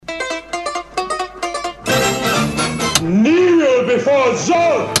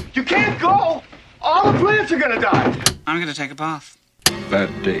zone! You can't go! All the plants are gonna die! I'm gonna take a bath. Bad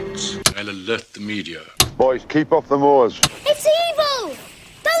dates. I'll alert the media. Boys, keep off the moors. It's evil!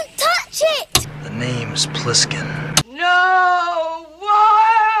 Don't touch it! The name's Pliskin. No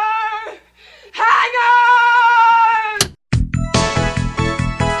wire hanger!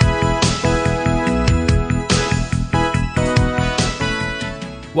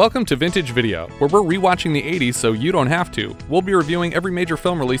 Welcome to Vintage Video, where we're rewatching the 80s so you don't have to. We'll be reviewing every major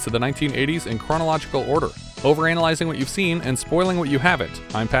film release of the 1980s in chronological order, overanalyzing what you've seen and spoiling what you haven't.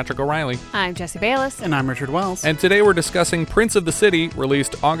 I'm Patrick O'Reilly. I'm Jesse Bayless. And I'm Richard Wells. And today we're discussing Prince of the City,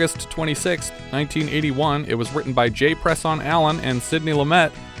 released August 26, 1981. It was written by J. Presson Allen and Sidney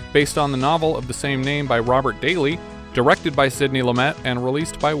Lumet, based on the novel of the same name by Robert Daly, directed by Sidney Lumet, and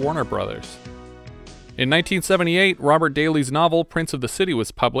released by Warner Brothers. In 1978, Robert Daly's novel Prince of the City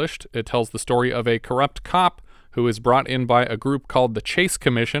was published. It tells the story of a corrupt cop who is brought in by a group called the Chase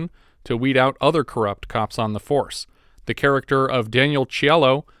Commission to weed out other corrupt cops on the force. The character of Daniel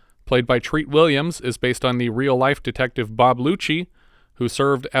Cielo, played by Treat Williams, is based on the real-life detective Bob Lucci, who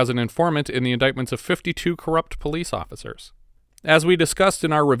served as an informant in the indictments of 52 corrupt police officers. As we discussed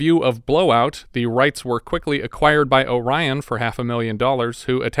in our review of Blowout, the rights were quickly acquired by Orion for $500,000,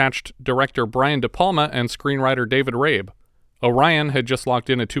 who attached director Brian De Palma and screenwriter David Rabe. Orion had just locked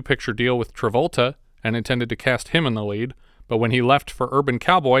in a 2-picture deal with Travolta and intended to cast him in the lead, but when he left for Urban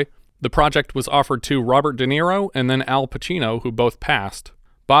Cowboy, the project was offered to Robert De Niro and then Al Pacino, who both passed.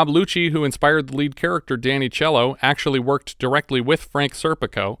 Bob Lucci, who inspired the lead character Danny Cielo, actually worked directly with Frank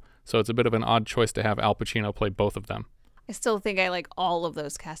Serpico, so it's a bit of an odd choice to have Al Pacino play both of them. I still think I like all of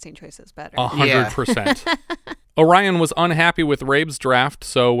those casting choices better. 100%. Orion was unhappy with Rabe's draft,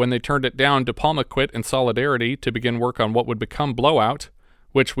 so when they turned it down, De Palma quit in solidarity to begin work on what would become Blowout,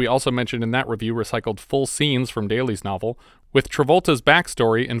 which we also mentioned in that review recycled full scenes from Daly's novel, with Travolta's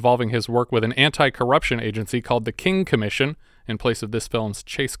backstory involving his work with an anti-corruption agency called the King Commission in place of this film's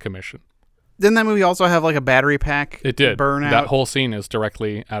Chase Commission. Didn't that movie also have like a battery pack? It did. Burnout? That whole scene is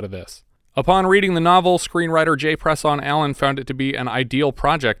directly out of this. Upon reading the novel, screenwriter J. Presson Allen found it to be an ideal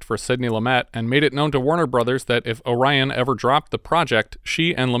project for Sidney Lumet and made it known to Warner Brothers that if Orion ever dropped the project,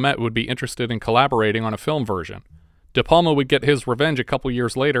 she and Lumet would be interested in collaborating on a film version. De Palma would get his revenge a couple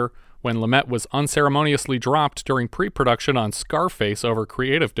years later when Lumet was unceremoniously dropped during pre-production on Scarface over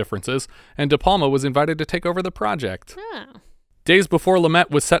creative differences, and De Palma was invited to take over the project. Oh. Days before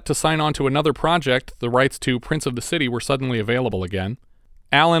Lumet was set to sign on to another project, the rights to Prince of the City were suddenly available again.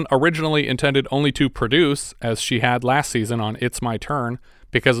 Allen originally intended only to produce, as she had last season on It's My Turn,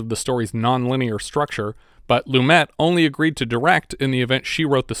 because of the story's non-linear structure, but Lumet only agreed to direct in the event she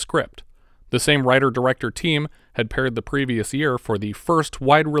wrote the script. The same writer-director team had paired the previous year for the first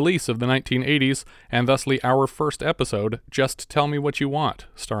wide release of the 1980s, and thusly our first episode, Just Tell Me What You Want,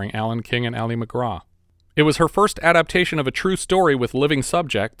 starring Alan King and Ali MacGraw. It was her first adaptation of a true story with living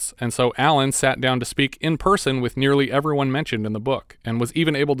subjects, and so Allen sat down to speak in person with nearly everyone mentioned in the book, and was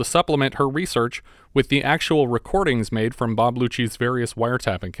even able to supplement her research with the actual recordings made from Bob Lucci's various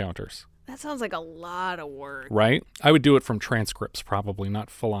wiretap encounters. That sounds like a lot of work. Right? I would do it from transcripts, probably, not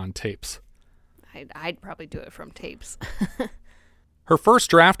full-on tapes. I'd probably do it from tapes. Her first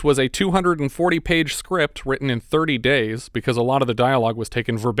draft was a 240-page script written in 30 days because a lot of the dialogue was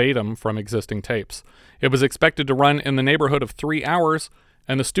taken verbatim from existing tapes. It was expected to run in the neighborhood of 3 hours,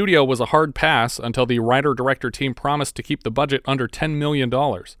 and the studio was a hard pass until the writer-director team promised to keep the budget under $10 million,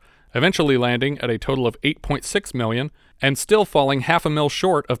 eventually landing at a total of $8.6 million and still falling $500,000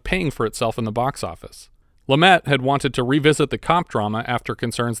 short of paying for itself in the box office. Lumet had wanted to revisit the cop drama after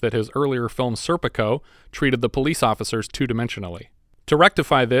concerns that his earlier film Serpico treated the police officers two-dimensionally. To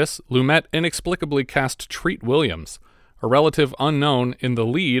rectify this, Lumet inexplicably cast Treat Williams, a relative unknown, in the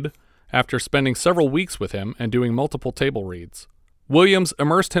lead after spending several weeks with him and doing multiple table reads. Williams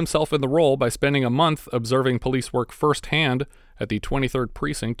immersed himself in the role by spending a month observing police work firsthand at the 23rd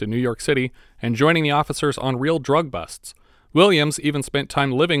Precinct in New York City and joining the officers on real drug busts. Williams even spent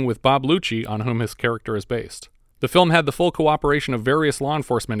time living with Bob Lucci, on whom his character is based. The film had the full cooperation of various law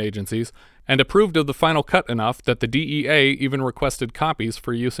enforcement agencies and approved of the final cut enough that the DEA even requested copies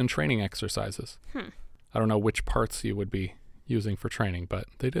for use in training exercises. I don't know which parts you would be using for training, but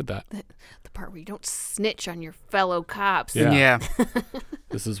they did that. The part where you don't snitch on your fellow cops. Yeah.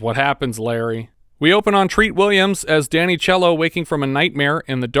 This is what happens, Larry. We open on Treat Williams as Danny Cielo waking from a nightmare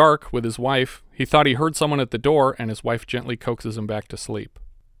in the dark with his wife. He thought he heard someone at the door, and his wife gently coaxes him back to sleep.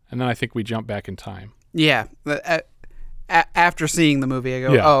 And then I think we jump back in time. Yeah. After seeing the movie, I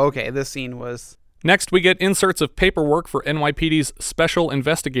go, Yeah. oh, okay, this scene was Next, we get inserts of paperwork for NYPD's Special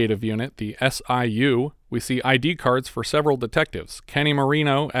Investigative Unit, the SIU. We see ID cards for several detectives. Kenny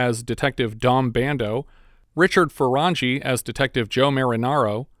Marino as Detective Dom Bando, Richard Ferrangi as Detective Joe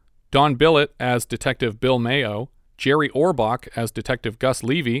Marinaro, Don Billett as Detective Bill Mayo, Jerry Orbach as Detective Gus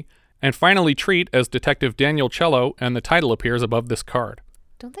Levy, and finally Treat as Detective Daniel Cello, and the title appears above this card.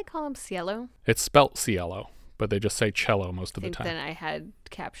 Don't they call him Cielo? It's spelt Cielo, but they just say Cello most of the time. Then I had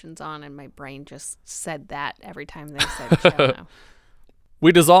captions on and my brain just said that every time they said Cello.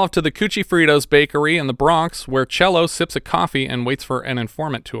 We dissolve to the Cucci Fritos bakery in the Bronx, where Cello sips a coffee and waits for an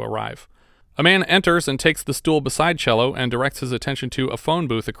informant to arrive. A man enters and takes the stool beside Cello and directs his attention to a phone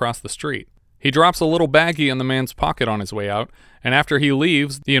booth across the street. He drops a little baggie in the man's pocket on his way out, and after he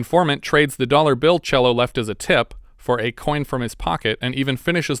leaves, the informant trades the dollar bill Cello left as a tip for a coin from his pocket and even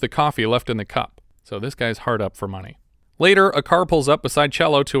finishes the coffee left in the cup. So this guy's hard up for money. Later, a car pulls up beside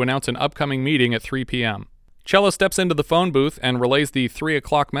Cello to announce an upcoming meeting at 3 p.m. Cello steps into the phone booth and relays the 3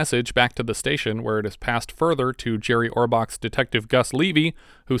 o'clock message back to the station, where it is passed further to Jerry Orbach's Detective Gus Levy,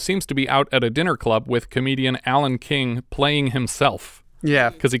 who seems to be out at a dinner club with comedian Alan King playing himself. Yeah.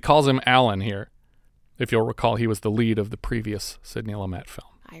 Because he calls him Alan here. If you'll recall, he was the lead of the previous Sidney Lumet film.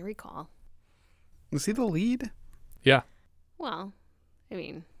 I recall. Was he the lead? Yeah. Well, I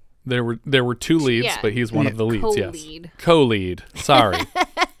mean... There were 2 leads, Yeah. but he's one of the leads, Co-lead. yes. Co-lead. Sorry.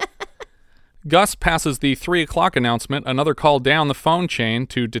 Gus passes the 3 o'clock announcement another call down the phone chain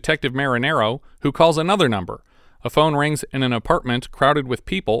to Detective Marinaro, who calls another number. A phone rings in an apartment crowded with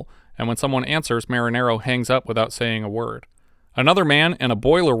people, and when someone answers, Marinaro hangs up without saying a word. Another man in a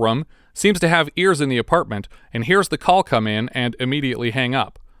boiler room seems to have ears in the apartment and hears the call come in and immediately hang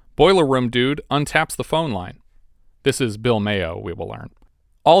up. Boiler room dude untaps the phone line. This is Bill Mayo, we will learn.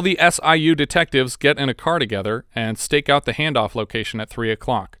 All the SIU detectives get in a car together and stake out the handoff location at 3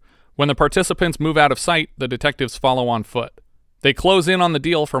 o'clock. When the participants move out of sight, the detectives follow on foot. They close in on the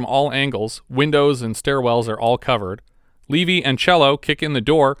deal from all angles. Windows and stairwells are all covered. Levy and Cello kick in the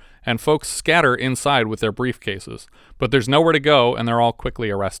door, and folks scatter inside with their briefcases. But there's nowhere to go, and they're all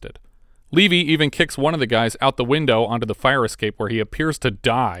quickly arrested. Levy even kicks one of the guys out the window onto the fire escape, where he appears to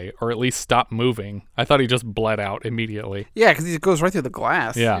die, or at least stop moving. I thought he just bled out immediately. Yeah, because he goes right through the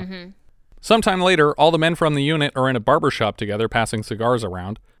glass. Yeah. Mm-hmm. Sometime later, all the men from the unit are in a barbershop together, passing cigars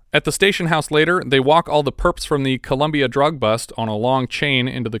around. At the station house later, they walk all the perps from the Columbia drug bust on a long chain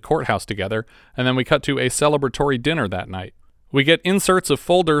into the courthouse together, and then we cut to a celebratory dinner that night. We get inserts of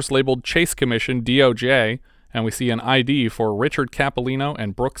folders labeled Chase Commission DOJ, and we see an ID for Richard Capolino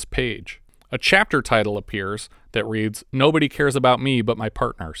and Brooks Page. A chapter title appears that reads, "Nobody cares about me but my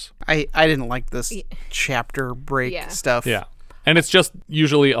partners." I didn't like this chapter break stuff. Yeah. And it's just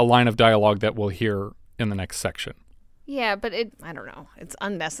usually a line of dialogue that we'll hear in the next section. Yeah, but I don't know. It's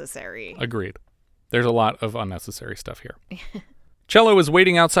unnecessary. Agreed. There's a lot of unnecessary stuff here. Cello is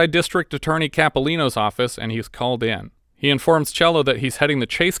waiting outside District Attorney Capolino's office, and he's called in. He informs Cello that he's heading the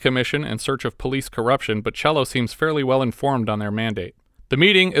Chase Commission in search of police corruption, but Cello seems fairly well informed on their mandate. The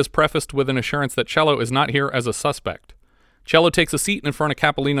meeting is prefaced with an assurance that Cello is not here as a suspect. Cello takes a seat in front of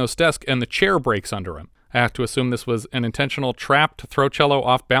Capolino's desk, and the chair breaks under him. I have to assume this was an intentional trap to throw Cello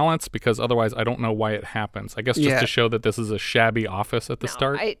off balance, because otherwise I don't know why it happens. I guess just to show that this is a shabby office at the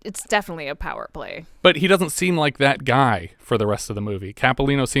start. It's definitely a power play. But he doesn't seem like that guy for the rest of the movie.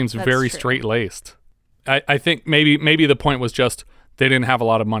 Capolino seems very straight-laced. I think maybe the point was just they didn't have a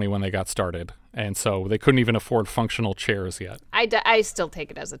lot of money when they got started, and so they couldn't even afford functional chairs yet. I still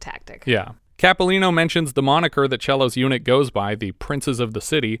take it as a tactic. Yeah. Capolino mentions the moniker that Cello's unit goes by, the Princes of the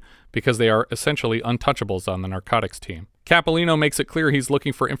City, because they are essentially untouchables on the narcotics team. Capolino makes it clear he's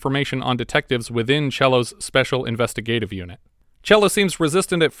looking for information on detectives within Cello's Special Investigative Unit. Cello seems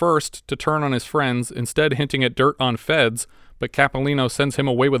resistant at first to turn on his friends, instead hinting at dirt on feds, but Capolino sends him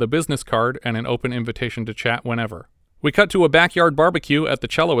away with a business card and an open invitation to chat whenever. We cut to a backyard barbecue at the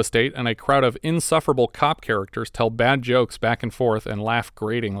Cello estate, and a crowd of insufferable cop characters tell bad jokes back and forth and laugh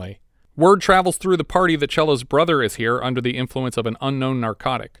gratingly. Word travels through the party that Cello's brother is here under the influence of an unknown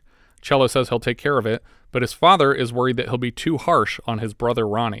narcotic. Cello says he'll take care of it, but his father is worried that he'll be too harsh on his brother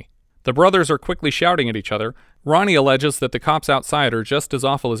Ronnie. The brothers are quickly shouting at each other. Ronnie alleges that the cops outside are just as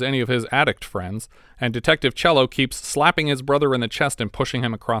awful as any of his addict friends, and Detective Cello keeps slapping his brother in the chest and pushing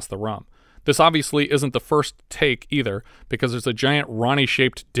him across the room. This obviously isn't the first take either, because there's a giant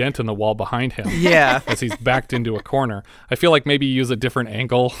Ronnie-shaped dent in the wall behind him. Yeah. As he's backed into a corner. I feel like maybe use a different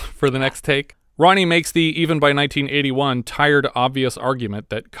angle for the next take. Ronnie makes the, even by 1981, tired, obvious argument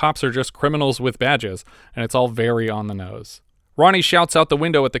that cops are just criminals with badges, and it's all very on the nose. Ronnie shouts out the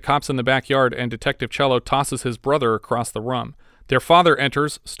window at the cops in the backyard, and Detective Cello tosses his brother across the room. Their father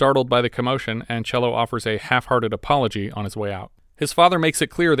enters, startled by the commotion, and Cello offers a half-hearted apology on his way out. His father makes it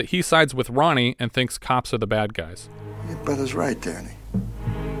clear that he sides with Ronnie and thinks cops are the bad guys. Your brother's right, Danny.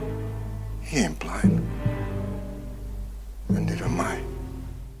 He ain't blind. And neither am I.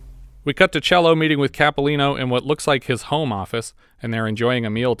 We cut to Cello meeting with Capolino in what looks like his home office, and they're enjoying a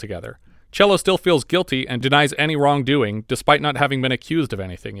meal together. Cello still feels guilty and denies any wrongdoing, despite not having been accused of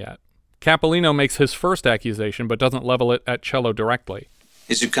anything yet. Capolino makes his first accusation, but doesn't level it at Cello directly.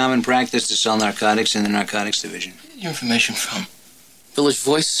 Is it common practice to sell narcotics in the narcotics division? Your information from Village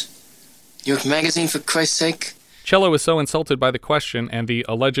Voice? New York Magazine, for Christ's sake? Cello is so insulted by the question and the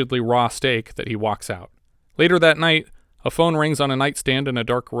allegedly raw steak that he walks out. Later that night, a phone rings on a nightstand in a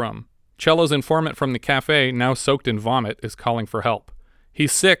dark room. Cello's informant from the cafe, now soaked in vomit, is calling for help.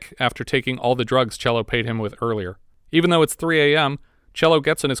 He's sick after taking all the drugs Cello paid him with earlier. Even though it's 3 a.m., Cello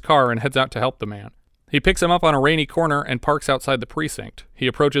gets in his car and heads out to help the man. He picks him up on a rainy corner and parks outside the precinct. He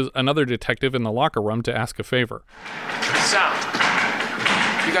approaches another detective in the locker room to ask a favor. Sal,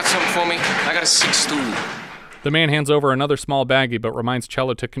 you got something for me? I got a sick stool. The man hands over another small baggie but reminds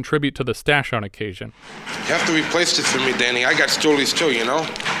Cello to contribute to the stash on occasion. You have to replace it for me, Danny. I got stoolies too, you know?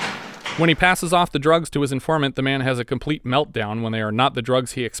 When he passes off the drugs to his informant, the man has a complete meltdown when they are not the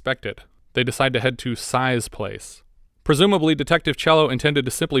drugs he expected. They decide to head to Cy's place. Presumably, Detective Cello intended to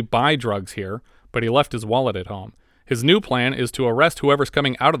simply buy drugs here, but he left his wallet at home. His new plan is to arrest whoever's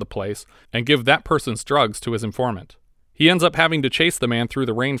coming out of the place and give that person's drugs to his informant. He ends up having to chase the man through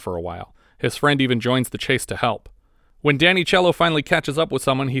the rain for a while. His friend even joins the chase to help. When Danny Cello finally catches up with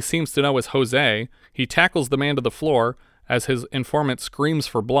someone he seems to know as Jose, he tackles the man to the floor as his informant screams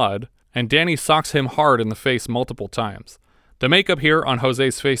for blood, and Danny socks him hard in the face multiple times. The makeup here on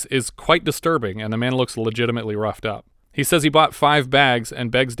Jose's face is quite disturbing, and the man looks legitimately roughed up. He says he bought 5 bags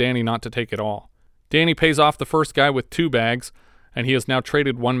and begs Danny not to take it all. Danny pays off the first guy with 2 bags, and he has now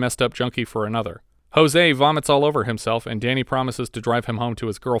traded one messed up junkie for another. Jose vomits all over himself, and Danny promises to drive him home to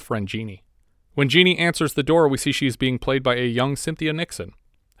his girlfriend, Jeannie. When Jeannie answers the door, we see she's being played by a young Cynthia Nixon.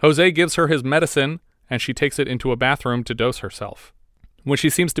 Jose gives her his medicine, and she takes it into a bathroom to dose herself. When she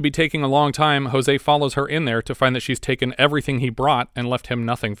seems to be taking a long time, Jose follows her in there to find that she's taken everything he brought and left him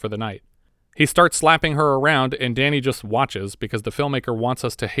nothing for the night. He starts slapping her around, and Danny just watches because the filmmaker wants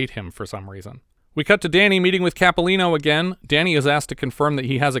us to hate him for some reason. We cut to Danny meeting with Capolino again. Danny is asked to confirm that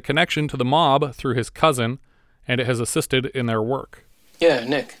he has a connection to the mob through his cousin, and it has assisted in their work. Yeah,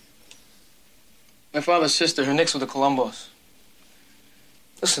 Nick. My father's sister, her Nick's with the Columbos.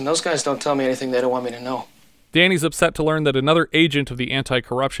 Listen, those guys don't tell me anything they don't want me to know. Danny's upset to learn that another agent of the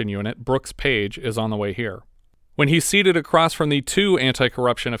anti-corruption unit, Brooks Page, is on the way here. When he's seated across from the 2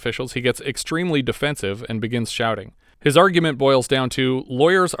 anti-corruption officials, he gets extremely defensive and begins shouting. His argument boils down to,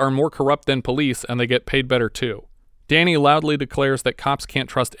 lawyers are more corrupt than police and they get paid better too. Danny loudly declares that cops can't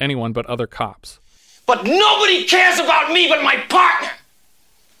trust anyone but other cops. But nobody cares about me but my partner!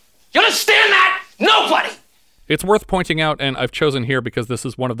 You understand that? Nobody! It's worth pointing out, and I've chosen here because this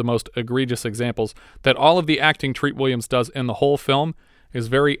is one of the most egregious examples, that all of the acting Treat Williams does in the whole film is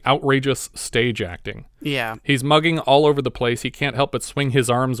very outrageous stage acting. Yeah. He's mugging all over the place. He can't help but swing his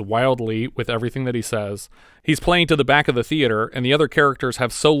arms wildly with everything that he says. He's playing to the back of the theater, and the other characters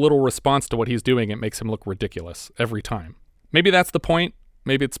have so little response to what he's doing, it makes him look ridiculous every time. Maybe that's the point.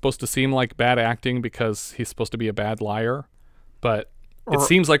 Maybe it's supposed to seem like bad acting because he's supposed to be a bad liar. But it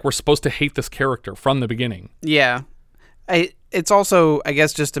seems like we're supposed to hate this character from the beginning. Yeah. It's also, I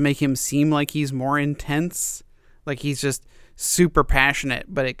guess, just to make him seem like he's more intense. Like he's just super passionate,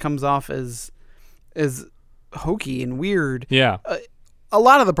 but it comes off as hokey and weird. Yeah. A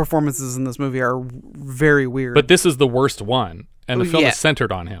lot of the performances in this movie are very weird. But this is the worst one, and the film is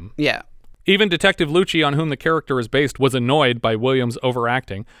centered on him. Yeah. Even Detective Lucci, on whom the character is based, was annoyed by Williams'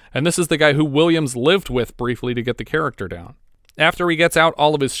 overacting, and this is the guy who Williams lived with briefly to get the character down. After he gets out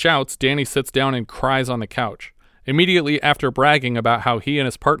all of his shouts, Danny sits down and cries on the couch. Immediately after bragging about how he and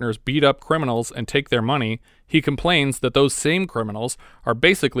his partners beat up criminals and take their money, he complains that those same criminals are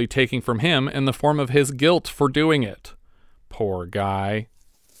basically taking from him in the form of his guilt for doing it. Poor guy.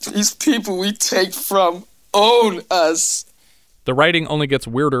 These people we take from own us. The writing only gets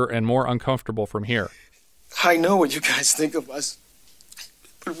weirder and more uncomfortable from here. I know what you guys think of us,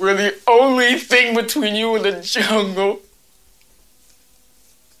 but we're the only thing between you and the jungle.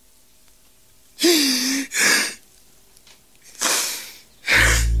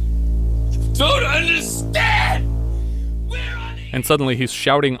 Don't understand! And suddenly he's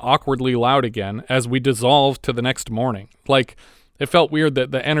shouting awkwardly loud again as we dissolve to the next morning. Like, it felt weird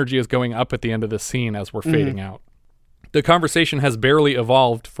that the energy is going up at the end of this scene as we're fading out. The conversation has barely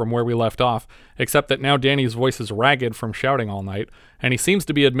evolved from where we left off, except that now Danny's voice is ragged from shouting all night, and he seems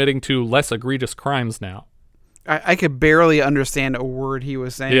to be admitting to less egregious crimes now. I could barely understand a word he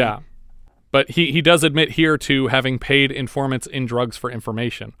was saying. Yeah. But he does admit here to having paid informants in drugs for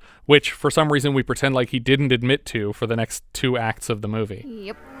information, which for some reason we pretend like he didn't admit to for the next 2 acts of the movie.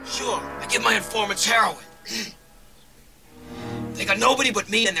 Yep. Sure, I give my informants heroin. They got nobody but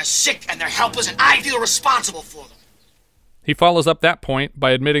me, and they're sick, and they're helpless, and I feel responsible for them. He follows up that point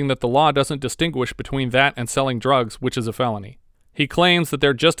by admitting that the law doesn't distinguish between that and selling drugs, which is a felony. He claims that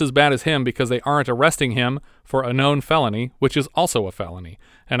they're just as bad as him because they aren't arresting him for a known felony, which is also a felony.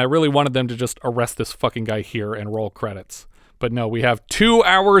 And I really wanted them to just arrest this fucking guy here and roll credits. But no, we have 2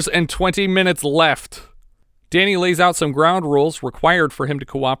 hours and 20 minutes left. Danny lays out some ground rules required for him to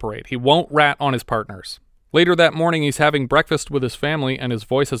cooperate. He won't rat on his partners. Later that morning, he's having breakfast with his family, and his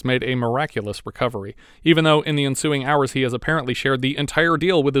voice has made a miraculous recovery, even though in the ensuing hours he has apparently shared the entire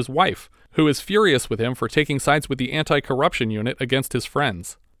deal with his wife, who is furious with him for taking sides with the anti-corruption unit against his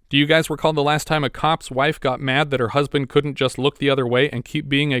friends. Do you guys recall the last time a cop's wife got mad that her husband couldn't just look the other way and keep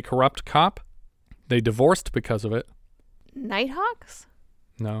being a corrupt cop? They divorced because of it. Nighthawks?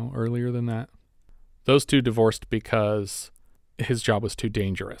 No, earlier than that. Those two divorced because his job was too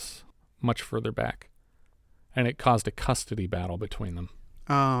dangerous, much further back. And it caused a custody battle between them.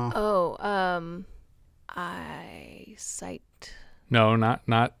 Eyesight. No, not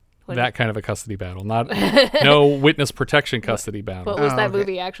that kind of a custody battle. No witness protection custody battle. What was that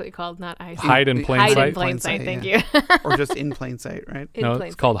movie actually called? Not Eyesight. Hide in Plain Sight. Hide in Plain Sight, thank you. Or just In Plain Sight, right?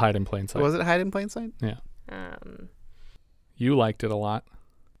 It's called Hide in Plain Sight. Was it Hide in Plain Sight? Yeah. You liked it a lot.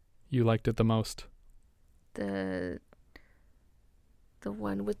 You liked it the most. The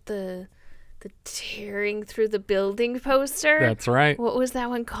one with the tearing through the building poster. That's right. What was that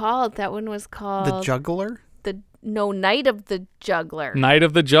one called? That one was called The Juggler? Night of the Juggler. Night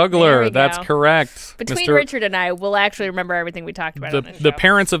of the Juggler. That's correct. Between Richard and I, we'll actually remember everything we talked about. The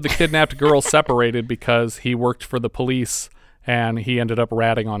parents of the kidnapped girl separated because he worked for the police, and he ended up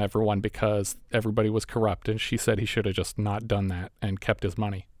ratting on everyone because everybody was corrupt, and she said he should have just not done that and kept his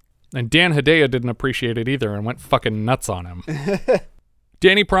money. And Dan Hedaya didn't appreciate it either and went fucking nuts on him.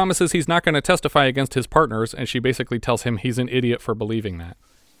 Danny promises he's not going to testify against his partners, and she basically tells him he's an idiot for believing that.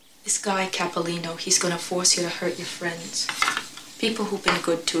 This guy, Capolino, he's going to force you to hurt your friends. People who've been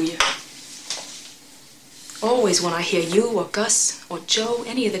good to you. Always when I hear you or Gus or Joe,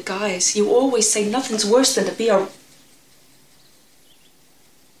 any of the guys, you always say nothing's worse than to be a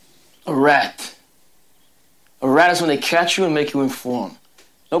rat. A rat is when they catch you and make you inform.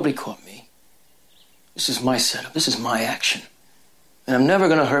 Nobody caught me. This is my setup. This is my action. And I'm never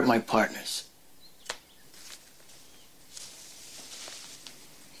going to hurt my partners.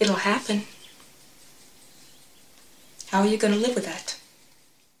 It'll happen. How are you going to live with that?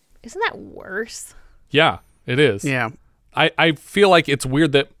 Isn't that worse? Yeah, it is. Yeah. I feel like it's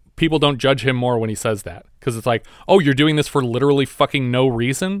weird that people don't judge him more when he says that. Because it's like, oh, you're doing this for literally fucking no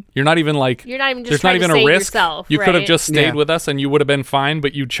reason? You're not even just there's not even to a save risk. Yourself, you right? could have just stayed with us and you would have been fine,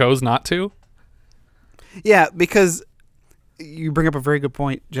 but you chose not to? Yeah, because you bring up a very good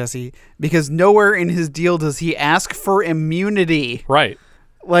point, Jesse. Because nowhere in his deal does he ask for immunity. Right.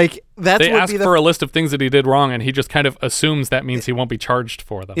 Like, that's they ask for a list of things that he did wrong, and he just kind of assumes that means he won't be charged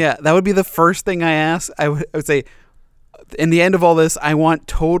for them. Yeah, that would be the first thing I ask. I would say, in the end of all this, I want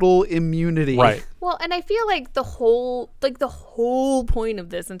total immunity. Right. Well, and I feel like the whole point of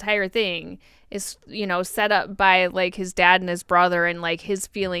this entire thing is, set up by like his dad and his brother and like his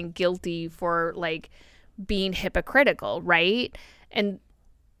feeling guilty for like being hypocritical, right? And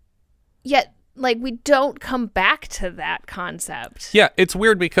yet, like, we don't come back to that concept. Yeah, it's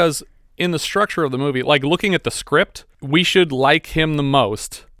weird because in the structure of the movie, like looking at the script, we should like him the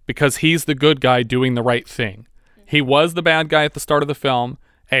most because he's the good guy doing the right thing. He was the bad guy at the start of the film,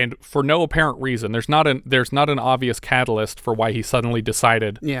 and for no apparent reason. There's not an obvious catalyst for why he suddenly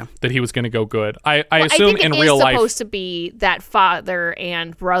decided that he was going to go good. I assume in real life, it's supposed to be that father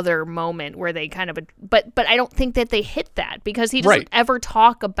and brother moment where they kind of, but I don't think that they hit that because he doesn't ever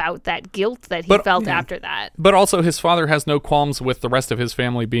talk about that guilt that he felt after that. But also, his father has no qualms with the rest of his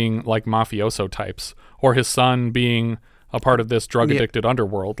family being like mafioso types, or his son being a part of this drug-addicted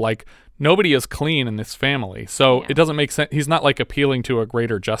underworld. Like, nobody is clean in this family, so it doesn't make sense. He's not like appealing to a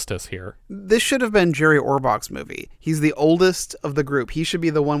greater justice here. This should have been Jerry Orbach's movie. He's the oldest of the group. He should be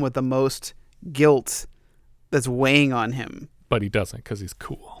the one with the most guilt that's weighing on him. But he doesn't because he's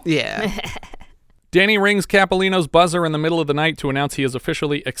cool. Yeah. Danny rings Capolino's buzzer in the middle of the night to announce he is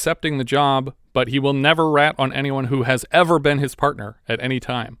officially accepting the job, but he will never rat on anyone who has ever been his partner at any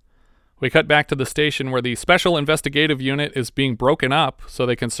time. We cut back to the station where the Special Investigative Unit is being broken up so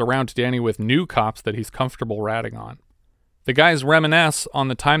they can surround Danny with new cops that he's comfortable ratting on. The guys reminisce on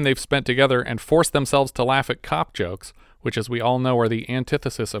the time they've spent together and force themselves to laugh at cop jokes, which, as we all know, are the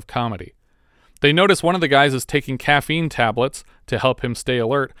antithesis of comedy. They notice one of the guys is taking caffeine tablets to help him stay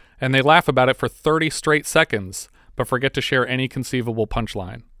alert, and they laugh about it for 30 straight seconds, but forget to share any conceivable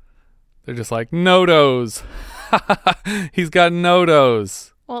punchline. They're just like, no-dos. He's got no-dos.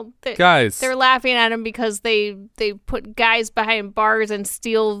 Well, guys, they're laughing at him because they put guys behind bars and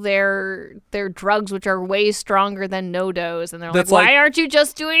steal their drugs, which are way stronger than no-dos, and they're like, why aren't you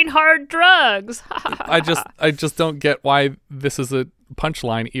just doing hard drugs? I just don't get why this is a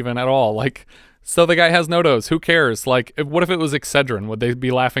punchline even at all. Like, so the guy has no-dos. Who cares? Like, what if it was Excedrin? Would they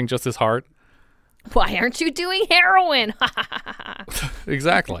be laughing just as hard? Why aren't you doing heroin?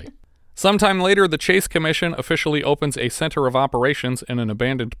 Exactly. Sometime later, the Chase Commission officially opens a center of operations in an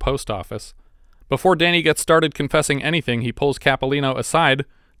abandoned post office. Before Danny gets started confessing anything, he pulls Capolino aside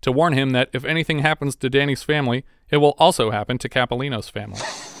to warn him that if anything happens to Danny's family, it will also happen to Capolino's family.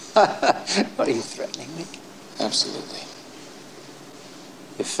 What are you threatening me? Absolutely.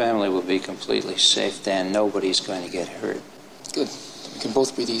 Your family will be completely safe, Dan. Nobody's going to get hurt. Good. We can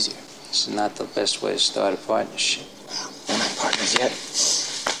both breathe easier. It's not the best way to start a partnership. We're not partners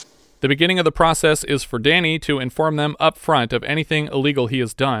yet. The beginning of the process is for Danny to inform them up front of anything illegal he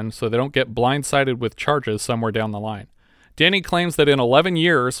has done so they don't get blindsided with charges somewhere down the line. Danny claims that in 11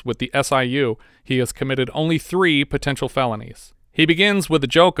 years with the SIU, he has committed only 3 potential felonies. He begins with a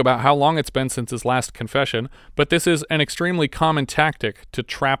joke about how long it's been since his last confession, but this is an extremely common tactic to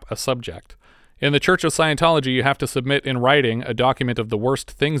trap a subject. In the Church of Scientology, you have to submit in writing a document of the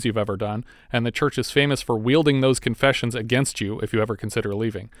worst things you've ever done, and the church is famous for wielding those confessions against you if you ever consider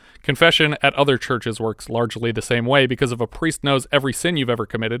leaving. Confession at other churches works largely the same way because if a priest knows every sin you've ever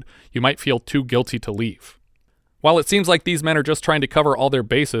committed, you might feel too guilty to leave. While it seems like these men are just trying to cover all their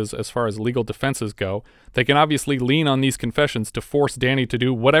bases as far as legal defenses go, they can obviously lean on these confessions to force Danny to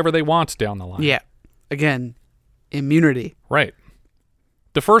do whatever they want down the line. Yeah. Again, immunity. Right.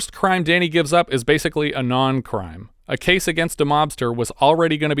 The first crime Danny gives up is basically a non-crime. A case against a mobster was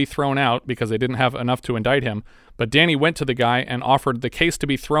already going to be thrown out because they didn't have enough to indict him, but Danny went to the guy and offered the case to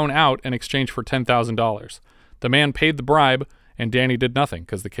be thrown out in exchange for $10,000. The man paid the bribe, and Danny did nothing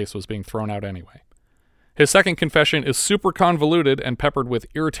because the case was being thrown out anyway. His second confession is super convoluted and peppered with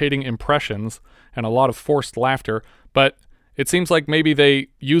irritating impressions and a lot of forced laughter, but it seems like maybe they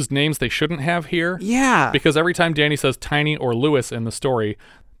used names they shouldn't have here. Yeah. Because every time Danny says Tiny or Lewis in the story,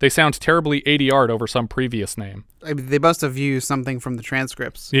 they sound terribly ADR'd over some previous name. I mean, they must have used something from the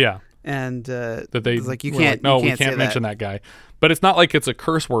transcripts. Yeah. And that they like, you can't, no, you can't we can't mention that guy. But it's not like it's a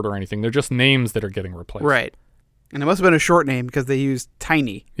curse word or anything. They're just names that are getting replaced. Right. And it must have been a short name because they used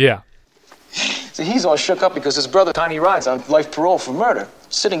Tiny. Yeah. See, he's all shook up because his brother Tiny Rod's on life parole for murder.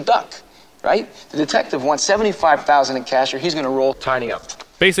 Sitting duck. Right? The detective wants $75,000 in cash or he's going to roll Tiny up.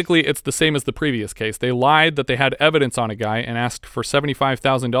 Basically, it's the same as the previous case. They lied that they had evidence on a guy and asked for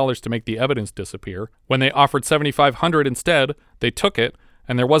 $75,000 to make the evidence disappear. When they offered $7,500 instead, they took it,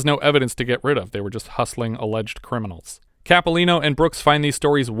 and there was no evidence to get rid of. They were just hustling alleged criminals. Capolino and Brooks find these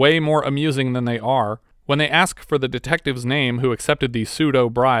stories way more amusing than they are. When they ask for the detective's name who accepted the pseudo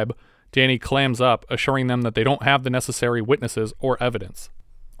bribe, Danny clams up, assuring them that they don't have the necessary witnesses or evidence.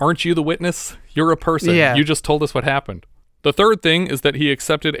 Aren't you the witness? You're a person. Yeah. You just told us what happened. The third thing is that he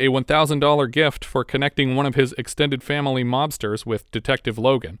accepted a $1,000 gift for connecting one of his extended family mobsters with Detective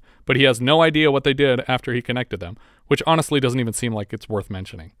Logan, but he has no idea what they did after he connected them, which honestly doesn't even seem like it's worth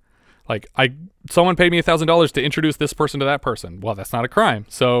mentioning. Like, someone paid me $1,000 to introduce this person to that person. Well, that's not a crime,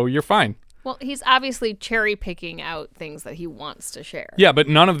 so you're fine. Well, he's obviously cherry picking out things that he wants to share. Yeah, but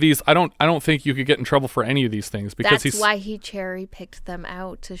none of these, I don't think you could get in trouble for any of these things because That's why he cherry picked them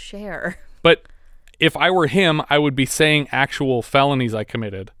out to share. But if I were him, I would be saying actual felonies I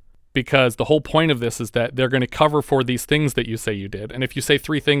committed because the whole point of this is that they're going to cover for these things that you say you did. And if you say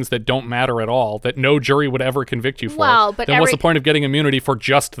 3 things that don't matter at all, that no jury would ever convict you for, then what's the point of getting immunity for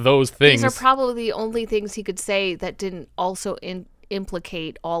just those things? These are probably the only things he could say that didn't also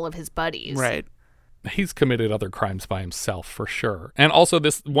implicate all of his buddies. Right. He's committed other crimes by himself for sure. And also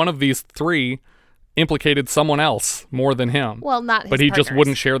this one of these 3 implicated someone else more than him. Well, not his But he partners. just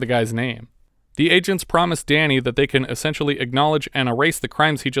wouldn't share the guy's name. The agents promise Danny that they can essentially acknowledge and erase the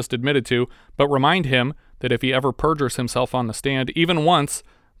crimes he just admitted to, but remind him that if he ever perjures himself on the stand, even once,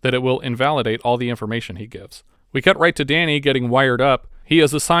 that it will invalidate all the information he gives. We cut right to Danny getting wired up. He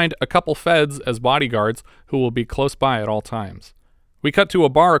has assigned a couple feds as bodyguards who will be close by at all times. We cut to a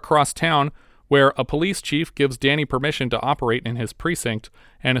bar across town where a police chief gives Danny permission to operate in his precinct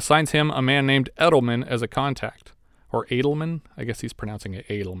and assigns him a man named Edelman as a contact. Or Edelman? I guess he's pronouncing it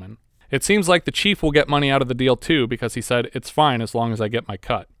Edelman. It seems like the chief will get money out of the deal too, because he said, "It's fine as long as I get my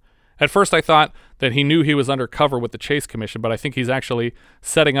cut." At first I thought that he knew he was undercover with the Chase Commission, but I think he's actually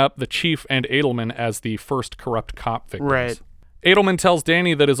setting up the chief and Edelman as the first corrupt cop victims. Right. Edelman tells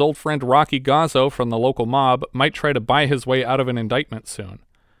Danny that his old friend Rocky Gazzo from the local mob might try to buy his way out of an indictment soon.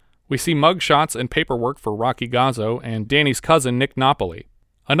 We see mugshots and paperwork for Rocky Gazzo and Danny's cousin Nick Napoli.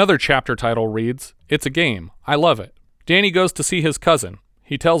 Another chapter title reads, "It's a game. I love it." Danny goes to see his cousin.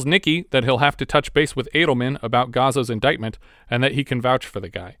 He tells Nicky that he'll have to touch base with Edelman about Gazzo's indictment and that he can vouch for the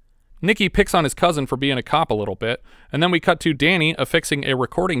guy. Nicky picks on his cousin for being a cop a little bit, and then we cut to Danny affixing a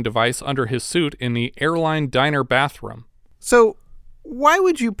recording device under his suit in the airline diner bathroom. So, why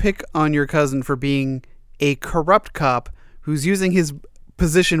would you pick on your cousin for being a corrupt cop who's using his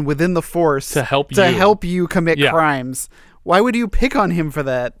position within the force to help you commit crimes? Why would you pick on him for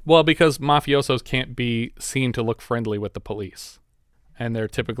that? Well, because mafiosos can't be seen to look friendly with the police, and they're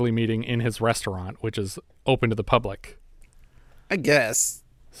typically meeting in his restaurant, which is open to the public. I guess.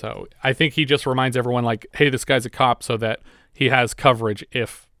 So I think he just reminds everyone, like, hey, this guy's a cop, so that he has coverage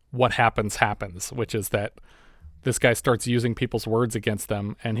if what happens, which is that this guy starts using people's words against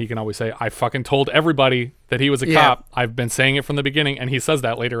them, and he can always say, "I fucking told everybody that he was a cop. I've been saying it from the beginning." And he says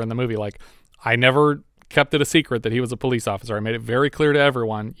that later in the movie, like, "I never kept it a secret that he was a police officer. I made it very clear to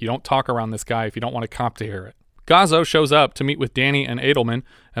everyone. You don't talk around this guy if you don't want a cop to hear it." Gazzo shows up to meet with Danny and Edelman,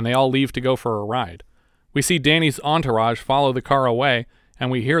 and they all leave to go for a ride. We see Danny's entourage follow the car away, and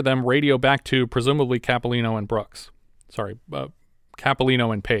we hear them radio back to presumably Capolino and Brooks.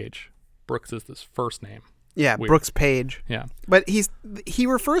 Capolino and Page. Brooks is his first name. Yeah, Weird. Brooks Page. Yeah. But he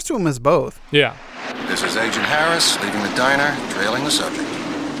refers to him as both. Yeah. This is Agent Harris, leaving the diner, trailing the subject.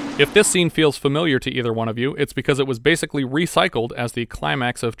 If this scene feels familiar to either one of you, it's because it was basically recycled as the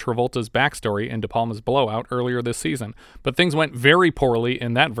climax of Travolta's backstory in De Palma's Blowout earlier this season. But things went very poorly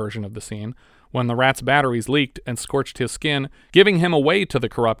in that version of the scene, when the rat's batteries leaked and scorched his skin, giving him away to the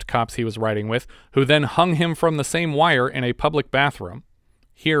corrupt cops he was riding with, who then hung him from the same wire in a public bathroom.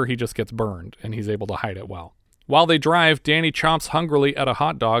 Here he just gets burned, and he's able to hide it well. While they drive, Danny chomps hungrily at a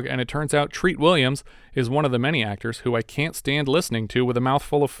hot dog, and it turns out Treat Williams is one of the many actors who I can't stand listening to with a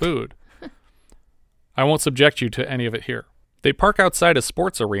mouthful of food. I won't subject you to any of it here. They park outside a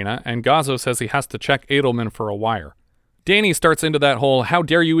sports arena, and Gazzo says he has to check Edelman for a wire. Danny starts into that whole, "how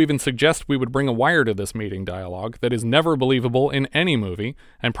dare you even suggest we would bring a wire to this meeting" dialogue that is never believable in any movie,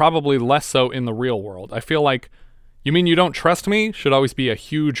 and probably less so in the real world. I feel like, "you mean you don't trust me?" should always be a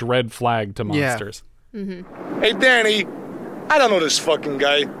huge red flag to monsters. Yeah. Mm-hmm. Hey, Danny, I don't know this fucking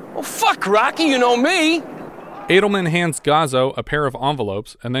guy. Well, fuck, Rocky, you know me. Edelman hands Gazzo a pair of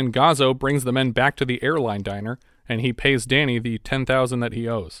envelopes, and then Gazzo brings the men back to the airline diner, and he pays Danny the $10,000 that he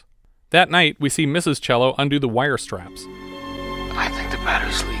owes. That night, we see Mrs. Cello undo the wire straps. I think the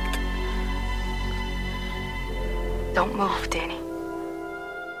battery's leaked. Don't move, Danny.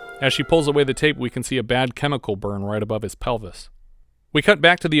 As she pulls away the tape, we can see a bad chemical burn right above his pelvis. We cut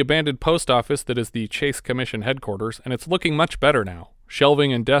back to the abandoned post office that is the Chase Commission headquarters, and it's looking much better now.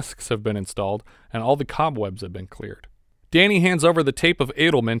 Shelving and desks have been installed, and all the cobwebs have been cleared. Danny hands over the tape of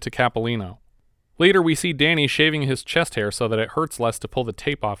Edelman to Capolino. Later, we see Danny shaving his chest hair so that it hurts less to pull the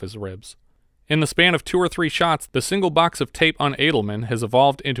tape off his ribs. In the span of 2 or 3 shots, the single box of tape on Edelman has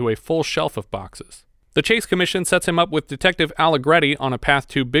evolved into a full shelf of boxes. The Chase Commission sets him up with Detective Allegretti on a path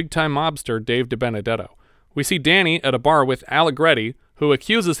to big-time mobster Dave DiBenedetto. We see Danny at a bar with Allegretti, who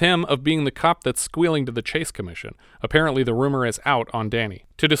accuses him of being the cop that's squealing to the Chase Commission. Apparently, the rumor is out on Danny.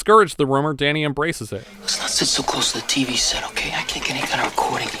 To discourage the rumor, Danny embraces it. Let's not sit so close to the TV set, okay? I can't get any kind of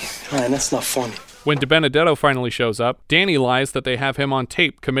recording here. Man, that's not funny. When DiBenedetto finally shows up, Danny lies that they have him on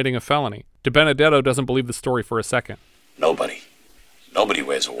tape committing a felony. DiBenedetto doesn't believe the story for a second. Nobody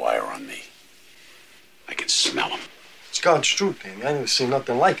wears a wire on me. I can smell them. It's God's truth, Danny. I never seen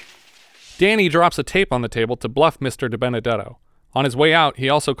nothing like it. Danny drops a tape on the table to bluff Mr. DiBenedetto. On his way out, he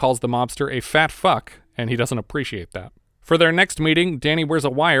also calls the mobster a fat fuck, and he doesn't appreciate that. For their next meeting, Danny wears a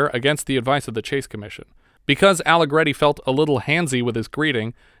wire against the advice of the Chase Commission. Because Allegretti felt a little handsy with his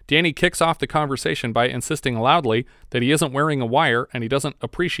greeting, Danny kicks off the conversation by insisting loudly that he isn't wearing a wire and he doesn't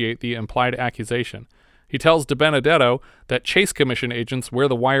appreciate the implied accusation. He tells DiBenedetto that Chase Commission agents wear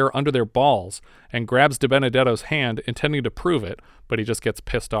the wire under their balls and grabs DiBenedetto's hand, intending to prove it, but he just gets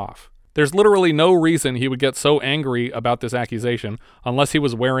pissed off. There's literally no reason he would get so angry about this accusation unless he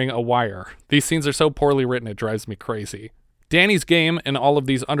was wearing a wire. These scenes are so poorly written it drives me crazy. Danny's game in all of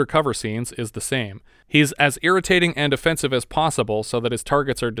these undercover scenes is the same. He's as irritating and offensive as possible so that his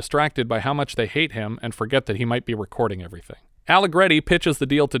targets are distracted by how much they hate him and forget that he might be recording everything. Allegretti pitches the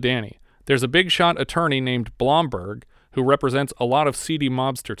deal to Danny. There's a big shot attorney named Blomberg who represents a lot of seedy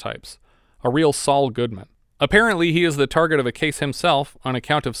mobster types. A real Saul Goodman. Apparently, he is the target of a case himself on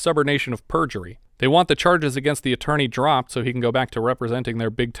account of subornation of perjury. They want the charges against the attorney dropped so he can go back to representing their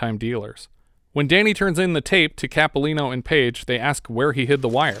big-time dealers. When Danny turns in the tape to Capolino and Page, they ask where he hid the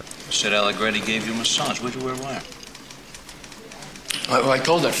wire. Said Allegretti gave you a massage. Where'd you wear wire? I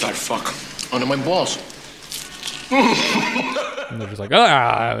told that fat fuck. Under my balls. And they're just like,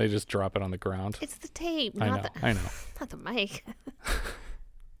 ah! They just drop it on the ground. It's the tape, I not know. not the mic.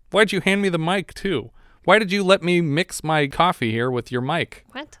 Why'd you hand me the mic, too? Why did you let me mix my coffee here with your mic?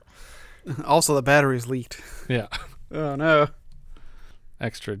 What? Also, the battery's leaked. Yeah. Oh, no.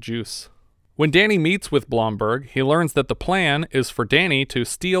 Extra juice. When Danny meets with Blomberg, he learns that the plan is for Danny to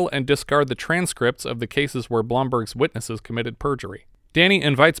steal and discard the transcripts of the cases where Blomberg's witnesses committed perjury. Danny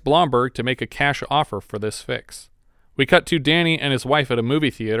invites Blomberg to make a cash offer for this fix. We cut to Danny and his wife at a movie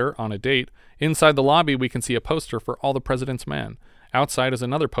theater on a date. Inside the lobby, we can see a poster for All the President's Men. Outside is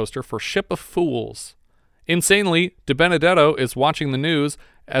another poster for Ship of Fools. Insanely, DiBenedetto is watching the news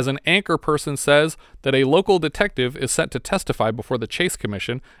as an anchor person says that a local detective is set to testify before the Chase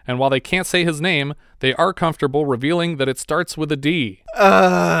Commission, and while they can't say his name, they are comfortable revealing that it starts with a D.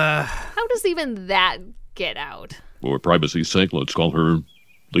 How does even that get out? For privacy's sake, let's call her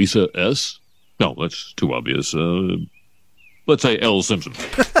Lisa S. No, that's too obvious. Let's say L. Simpson.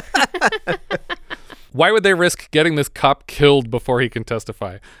 Why would they risk getting this cop killed before he can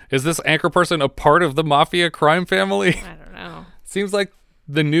testify? Is this anchor person a part of the mafia crime family? I don't know. Seems like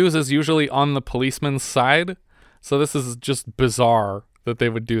the news is usually on the policeman's side, so this is just bizarre that they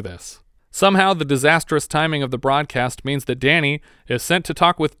would do this. Somehow, the disastrous timing of the broadcast means that Danny is sent to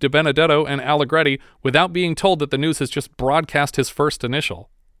talk with DiBenedetto and Allegretti without being told that the news has just broadcast his first initial.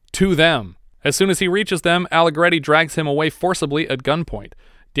 To them. As soon as he reaches them, Allegretti drags him away forcibly at gunpoint.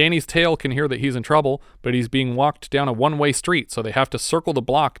 Danny's tail can hear that he's in trouble, but he's being walked down a one-way street, so they have to circle the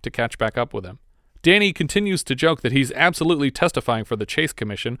block to catch back up with him. Danny continues to joke that he's absolutely testifying for the Chase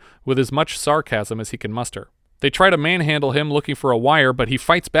Commission with as much sarcasm as he can muster. They try to manhandle him looking for a wire, but he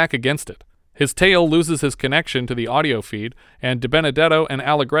fights back against it. His tail loses his connection to the audio feed, and DiBenedetto and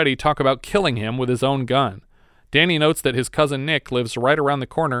Allegretti talk about killing him with his own gun. Danny notes that his cousin Nick lives right around the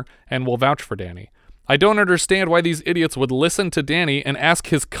corner and will vouch for Danny. I don't understand why these idiots would listen to Danny and ask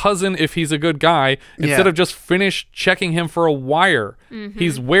his cousin if he's a good guy instead of just finish checking him for a wire. Mm-hmm.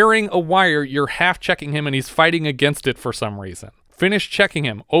 He's wearing a wire, you're half checking him, and he's fighting against it for some reason. Finish checking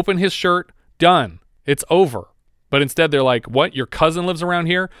him, open his shirt, done. It's over. But instead they're like, what, your cousin lives around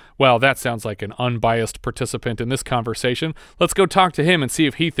here? Well, that sounds like an unbiased participant in this conversation. Let's go talk to him and see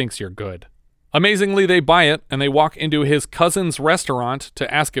if he thinks you're good. Amazingly, they buy it, and they walk into his cousin's restaurant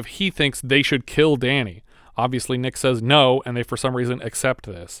to ask if he thinks they should kill Danny. Obviously, Nick says no, and they for some reason accept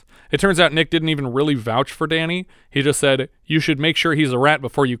this. It turns out Nick didn't even really vouch for Danny. He just said, you should make sure he's a rat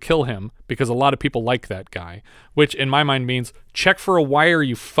before you kill him, because a lot of people like that guy. Which, in my mind, means, check for a wire,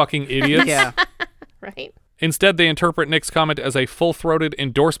 you fucking idiots. Yeah. Right? Instead, they interpret Nick's comment as a full-throated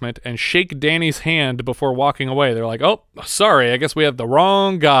endorsement and shake Danny's hand before walking away. They're like, oh, sorry, I guess we have the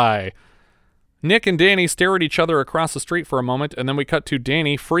wrong guy. Nick and Danny stare at each other across the street for a moment, and then we cut to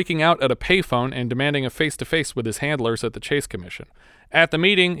Danny freaking out at a payphone and demanding a face-to-face with his handlers at the Chase Commission. At the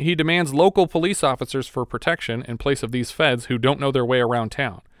meeting, he demands local police officers for protection in place of these feds who don't know their way around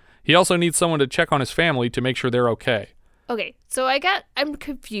town. He also needs someone to check on his family to make sure they're okay. Okay, so I'm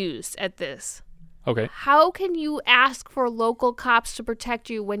confused at this. Okay. How can you ask for local cops to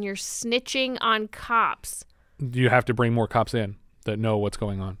protect you when you're snitching on cops? You have to bring more cops in that know what's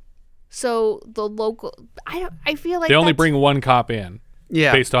going on. So the local, I feel like they only bring one cop in,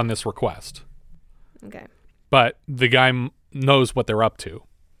 yeah, based on this request. Okay. But the guy knows what they're up to.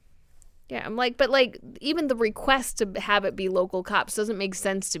 Yeah, I'm like, but like even the request to have it be local cops doesn't make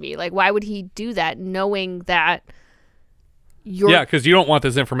sense to me. Like, why would he do that, knowing that? Yeah, because you don't want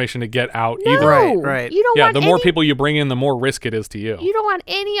this information to get out no, either. Right. You don't. Yeah, want the more people you bring in, the more risk it is to you. You don't want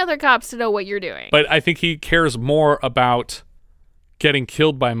any other cops to know what you're doing. But I think he cares more about getting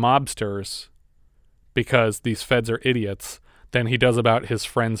killed by mobsters because these feds are idiots than he does about his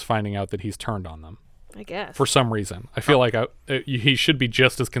friends finding out that he's turned on them. I guess. For some reason. I feel like he should be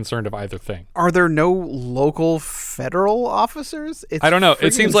just as concerned of either thing. Are there no local federal officers? It's I don't know.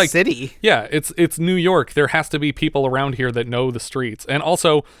 It seems like city. Yeah, it's New York. There has to be people around here that know the streets. And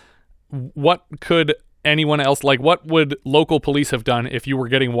also, what could anyone else, like what would local police have done if you were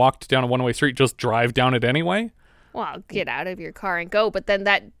getting walked down a one-way street? Just drive down it anyway? Well, get out of your car and go. But then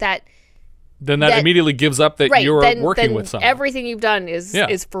that immediately gives up that right, you're then working with someone. Everything you've done is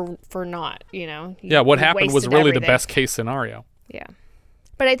for naught, you know? What happened was really everything. the best case scenario. Yeah.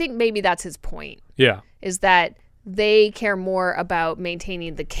 But I think maybe that's his point. Yeah. Is that they care more about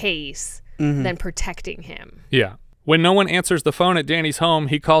maintaining the case than protecting him. Yeah. When no one answers the phone at Danny's home,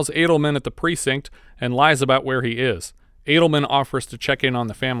 he calls Edelman at the precinct and lies about where he is. Edelman offers to check in on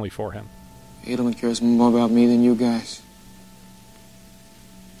the family for him. Edelman cares more about me than you guys.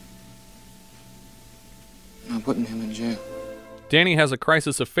 I'm putting him in jail. Danny has a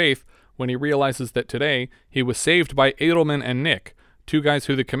crisis of faith when he realizes that today he was saved by Edelman and Nick, two guys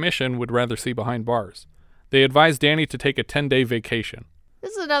who the commission would rather see behind bars. They advise Danny to take a 10-day vacation.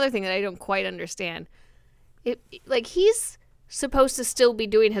 This is another thing that I don't quite understand. He's supposed to still be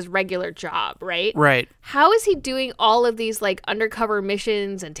doing his regular job, right? Right. How is he doing all of these undercover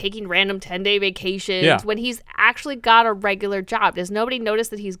missions and taking random 10-day vacations when he's actually got a regular job? Does nobody notice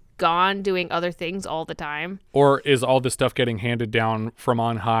that he's gone doing other things all the time? Or is all this stuff getting handed down from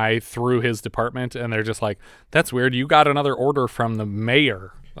on high through his department and they're just like, that's weird, you got another order from the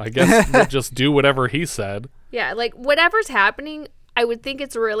mayor. I guess we'll just do whatever he said. Yeah, whatever's happening, I would think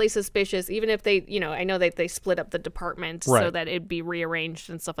it's really suspicious, even if they, I know that they split up the department so that it'd be rearranged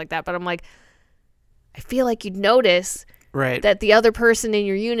and stuff like that. But I'm like, I feel like you'd notice that the other person in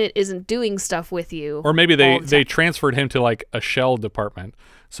your unit isn't doing stuff with you. Or maybe they transferred him to a shell department,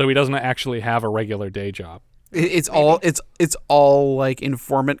 so he doesn't actually have a regular day job. It's all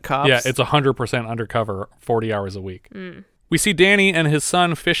informant cops. Yeah, it's 100% undercover, 40 hours a week. We see Danny and his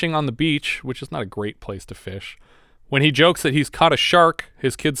son fishing on the beach, which is not a great place to fish. When he jokes that he's caught a shark,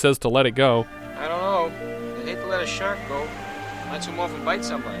 his kid says to let it go. I don't know. I hate to let a shark go. Might swim off and bite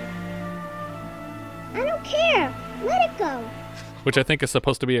somebody. I don't care. Let it go. Which I think is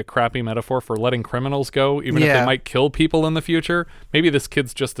supposed to be a crappy metaphor for letting criminals go, even if they might kill people in the future. Maybe this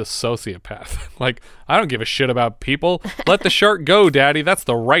kid's just a sociopath. I don't give a shit about people. Let the shark go, Daddy. That's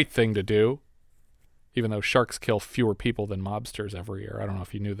the right thing to do. Even though sharks kill fewer people than mobsters every year. I don't know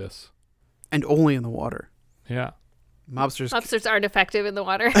if you knew this. And only in the water. Yeah. Mobsters aren't effective in the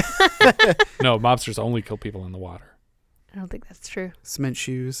water. No, mobsters only kill people in the water. I don't think that's true. Cement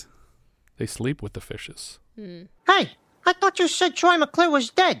shoes. They sleep with the fishes. Hey, I thought you said Troy McClure was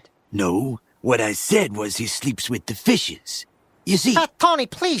dead. No, what I said was he sleeps with the fishes. You see... Tony,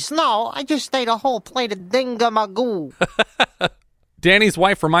 please, no. I just ate a whole plate of dingamagoo. Danny's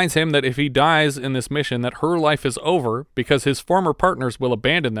wife reminds him that if he dies in this mission, that her life is over because his former partners will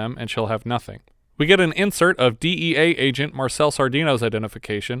abandon them and she'll have nothing. We get an insert of DEA agent Marcel Sardino's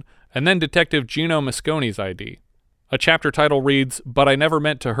identification and then Detective Gino Mosconi's ID. A chapter title reads, "But I Never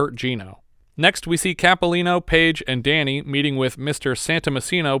Meant to Hurt Gino." Next, we see Capolino, Paige, and Danny meeting with Mr.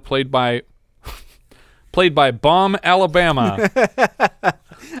 Santomassino, played by Bomb Alabama.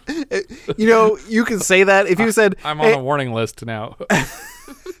 You can say that if you said I'm on a warning list now.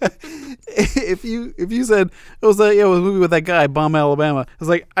 if you said it was a movie with that guy Bomb Alabama, I was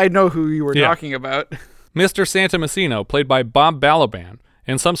like, I know who you were talking about. Mr. Santomassino, played by Bob Balaban,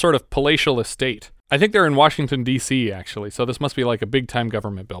 in some sort of palatial estate. I think they're in Washington, D.C., actually, so this must be a big-time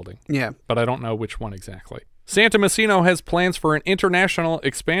government building. Yeah. But I don't know which one exactly. Santomassino has plans for an international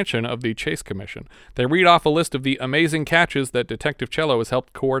expansion of the Chase Commission. They read off a list of the amazing catches that Detective Cello has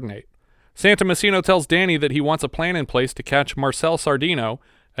helped coordinate. Santomassino tells Danny that he wants a plan in place to catch Marcel Sardino,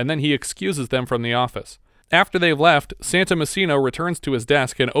 and then he excuses them from the office. After they've left, Santomassino returns to his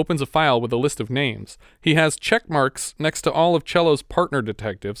desk and opens a file with a list of names. He has check marks next to all of Cello's partner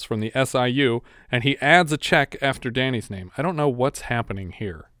detectives from the SIU, and he adds a check after Danny's name. I don't know what's happening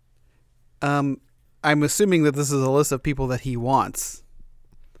here. I'm assuming that this is a list of people that he wants.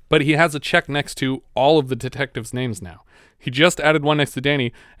 But he has a check next to all of the detectives' names now. He just added one next to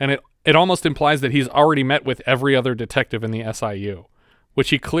Danny, and it almost implies that he's already met with every other detective in the SIU.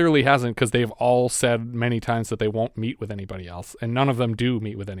 Which he clearly hasn't, because they've all said many times that they won't meet with anybody else, and none of them do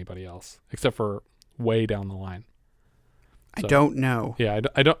meet with anybody else, except for way down the line. So, I don't know. Yeah,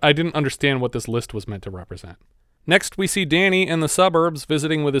 I didn't understand what this list was meant to represent. Next, we see Danny in the suburbs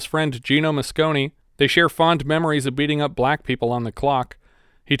visiting with his friend Gino Mosconi. They share fond memories of beating up black people on the clock.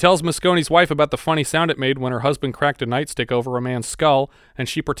 He tells Mosconi's wife about the funny sound it made when her husband cracked a nightstick over a man's skull, and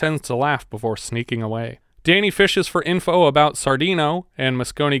she pretends to laugh before sneaking away. Danny fishes for info about Sardino, and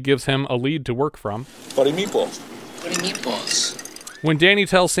Mosconi gives him a lead to work from. Buddy meatballs. Buddy meatballs. When Danny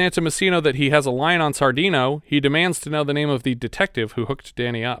tells Santomassino that he has a line on Sardino, he demands to know the name of the detective who hooked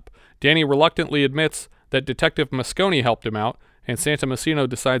Danny up. Danny reluctantly admits that Detective Mosconi helped him out, and Santa Messino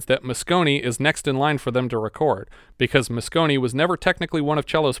decides that Moscone is next in line for them to record, because Moscone was never technically one of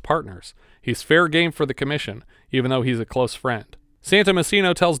Cello's partners. He's fair game for the commission, even though he's a close friend. Santa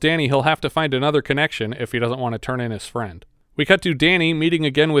Messino tells Danny he'll have to find another connection if he doesn't want to turn in his friend. We cut to Danny meeting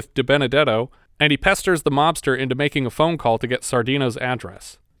again with De Benedetto, and he pesters the mobster into making a phone call to get Sardino's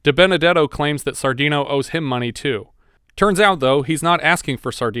address. De Benedetto claims that Sardino owes him money too. Turns out, though, he's not asking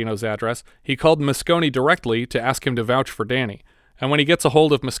for Sardino's address. He called Moscone directly to ask him to vouch for Danny. And when he gets a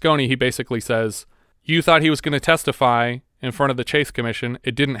hold of Moscone, he basically says, "You thought he was going to testify in front of the Chase Commission.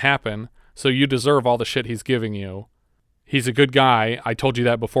 It didn't happen, so you deserve all the shit he's giving you. He's a good guy. I told you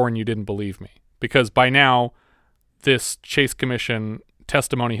that before and you didn't believe me." Because by now, this Chase Commission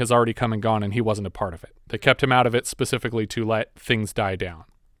testimony has already come and gone and he wasn't a part of it. They kept him out of it specifically to let things die down.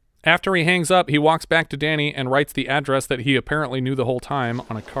 After he hangs up, he walks back to Danny and writes the address that he apparently knew the whole time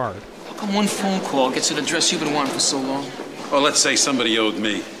on a card. How come one phone call gets an address you've been wanting for so long? Well, let's say somebody owed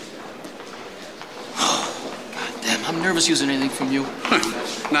me. God damn, I'm nervous using anything from you.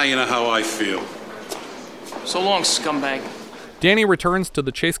 Now you know how I feel. So long, scumbag. Danny returns to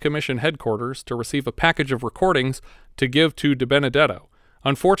the Chase Commission headquarters to receive a package of recordings to give to De Benedetto.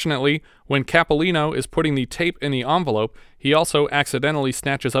 Unfortunately, when Capolino is putting the tape in the envelope, he also accidentally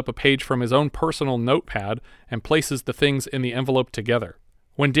snatches up a page from his own personal notepad and places the things in the envelope together.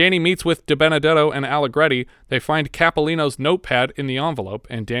 When Danny meets with De Benedetto and Allegretti, they find Capolino's notepad in the envelope,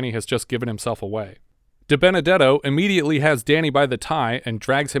 and Danny has just given himself away. De Benedetto immediately has Danny by the tie and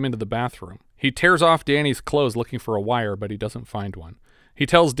drags him into the bathroom. He tears off Danny's clothes looking for a wire, but he doesn't find one. He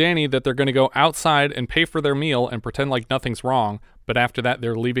tells Danny that they're going to go outside and pay for their meal and pretend like nothing's wrong, but after that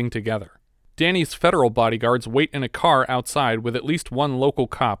they're leaving together. Danny's federal bodyguards wait in a car outside with at least one local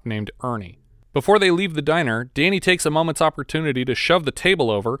cop named Ernie. Before they leave the diner, Danny takes a moment's opportunity to shove the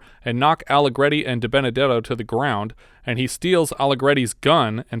table over and knock Allegretti and De Benedetto to the ground, and he steals Allegretti's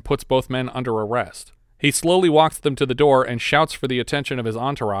gun and puts both men under arrest. He slowly walks them to the door and shouts for the attention of his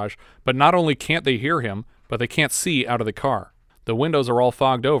entourage, but not only can't they hear him, but they can't see out of the car. The windows are all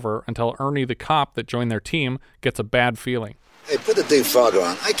fogged over until Ernie, the cop that joined their team, gets a bad feeling. Hey, put the damn fogger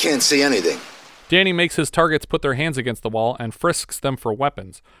on. I can't see anything. Danny makes his targets put their hands against the wall and frisks them for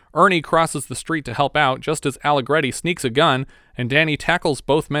weapons. Ernie crosses the street to help out just as Allegretti sneaks a gun, and Danny tackles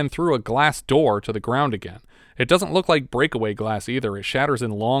both men through a glass door to the ground again. It doesn't look like breakaway glass either. It shatters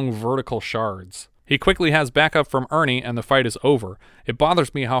in long vertical shards. He quickly has backup from Ernie, and the fight is over. It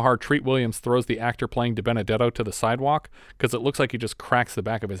bothers me how hard Treat Williams throws the actor playing De Benedetto to the sidewalk, because it looks like he just cracks the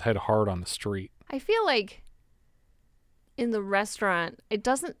back of his head hard on the street. I feel like in the restaurant, it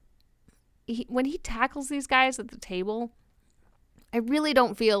doesn't... when he tackles these guys at the table, I really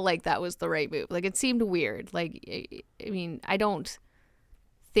don't feel like that was the right move. Like, it seemed weird. Like, I mean, I don't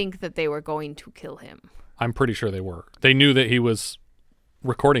think that they were going to kill him. I'm pretty sure they were. They knew that he was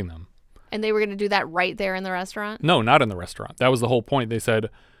recording them. And they were going to do that right there in the restaurant? No, not in the restaurant. That was the whole point. They said,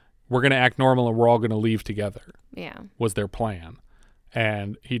 we're going to act normal and we're all going to leave together. Yeah. Was their plan.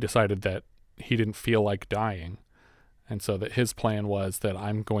 And he decided that he didn't feel like dying. And so that his plan was that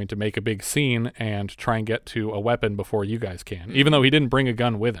I'm going to make a big scene and try and get to a weapon before you guys can, even though he didn't bring a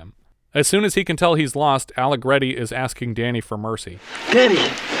gun with him. As soon as he can tell he's lost, Allegretti is asking Danny for mercy. Danny,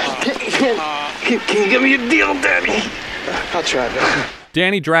 can you give me a deal, Danny? I'll try that.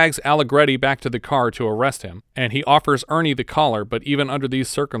 Danny drags Allegretti back to the car to arrest him, and he offers Ernie the collar, but even under these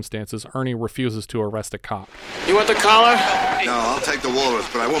circumstances, Ernie refuses to arrest a cop. You want the collar? No, I'll take the walrus,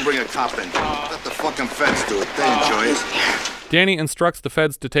 but I won't bring a cop in. Let the fucking feds do it. They enjoy it. Danny instructs the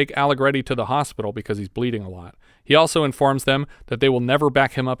feds to take Allegretti to the hospital because he's bleeding a lot. He also informs them that they will never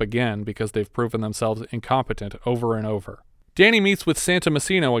back him up again because they've proven themselves incompetent over and over. Danny meets with Santa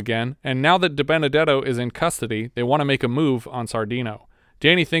Messino again, and now that De Benedetto is in custody, they want to make a move on Sardino.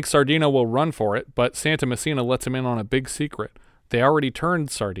 Danny thinks Sardino will run for it, but Santa Messina lets him in on a big secret. They already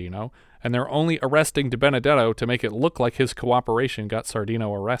turned Sardino, and they're only arresting De Benedetto to make it look like his cooperation got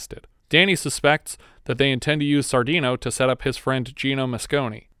Sardino arrested. Danny suspects that they intend to use Sardino to set up his friend Gino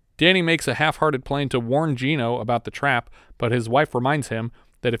Moscone. Danny makes a half-hearted plan to warn Gino about the trap, but his wife reminds him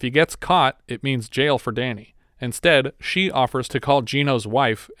that if he gets caught, it means jail for Danny. Instead, she offers to call Gino's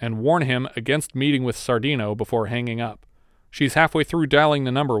wife and warn him against meeting with Sardino before hanging up. She's halfway through dialing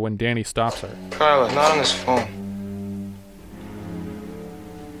the number when Danny stops her. Carla, not on this phone.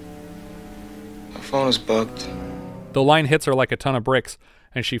 My phone is bugged. The line hits her like a ton of bricks,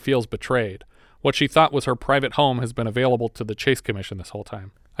 and she feels betrayed. What she thought was her private home has been available to the Chase Commission this whole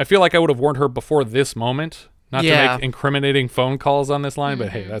time. I feel like I would have warned her before this moment, not to make incriminating phone calls on this line, but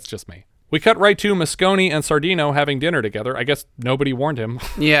hey, that's just me. We cut right to Moscone and Sardino having dinner together. I guess nobody warned him.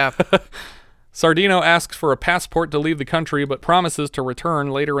 Yeah. Sardino asks for a passport to leave the country, but promises to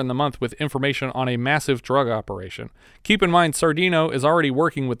return later in the month with information on a massive drug operation. Keep in mind, Sardino is already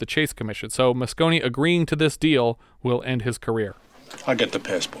working with the Chase Commission, so Moscone agreeing to this deal will end his career. I'll get the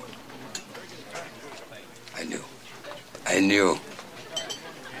passport. I knew.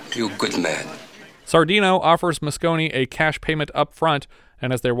 You good man. Sardino offers Moscone a cash payment up front,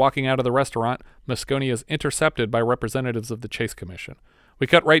 and as they're walking out of the restaurant, Moscone is intercepted by representatives of the Chase Commission. We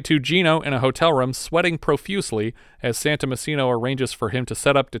cut right to Gino in a hotel room, sweating profusely as Santa Messino arranges for him to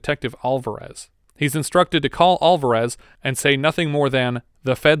set up Detective Alvarez. He's instructed to call Alvarez and say nothing more than,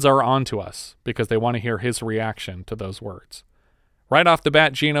 "The feds are on to us," because they want to hear his reaction to those words. Right off the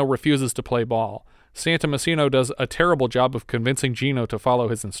bat, Gino refuses to play ball. Santa Messino does a terrible job of convincing Gino to follow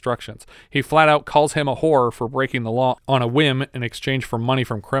his instructions. He flat out calls him a whore for breaking the law on a whim in exchange for money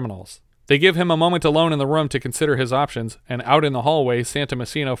from criminals. They give him a moment alone in the room to consider his options, and out in the hallway, Santa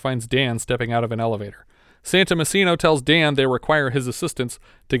Messino finds Dan stepping out of an elevator. Santa Messino tells Dan they require his assistance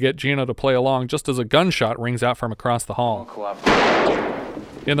to get Gino to play along just as a gunshot rings out from across the hall.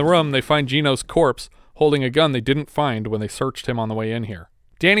 In the room, they find Gino's corpse holding a gun they didn't find when they searched him on the way in here.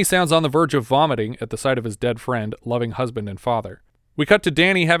 Danny sounds on the verge of vomiting at the sight of his dead friend, loving husband and father. We cut to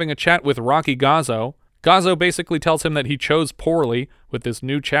Danny having a chat with Rocky Gazzo. Gazzo basically tells him that he chose poorly with this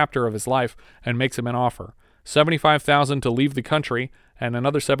new chapter of his life and makes him an offer. $75,000 to leave the country and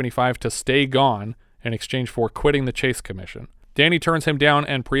another $75,000 to stay gone in exchange for quitting the Chase Commission. Danny turns him down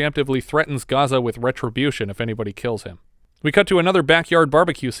and preemptively threatens Gazzo with retribution if anybody kills him. We cut to another backyard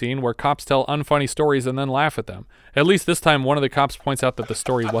barbecue scene where cops tell unfunny stories and then laugh at them. At least this time, one of the cops points out that the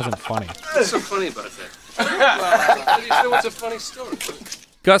story wasn't funny. What's so funny about that? How do you know what's a funny story?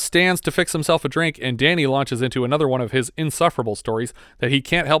 Gus stands to fix himself a drink, and Danny launches into another one of his insufferable stories that he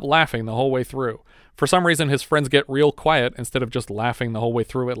can't help laughing the whole way through. For some reason, his friends get real quiet instead of just laughing the whole way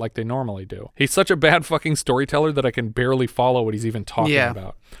through it like they normally do. He's such a bad fucking storyteller that I can barely follow what he's even talking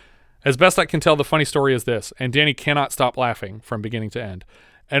about. As best I can tell, the funny story is this, and Danny cannot stop laughing from beginning to end.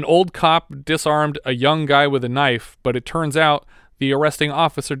 An old cop disarmed a young guy with a knife, but it turns out the arresting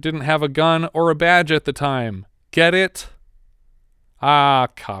officer didn't have a gun or a badge at the time. Get it? Ah,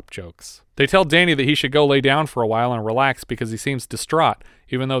 cop jokes. They tell Danny that he should go lay down for a while and relax because he seems distraught,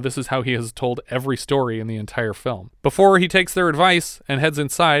 even though this is how he has told every story in the entire film. Before he takes their advice and heads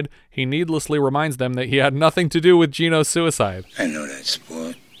inside, he needlessly reminds them that he had nothing to do with Gino's suicide. I know that,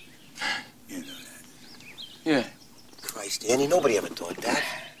 sport. You know that. Yeah. Christ, Danny, nobody ever thought that.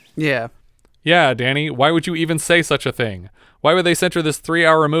 Yeah. Yeah, Danny, why would you even say such a thing? Why would they center this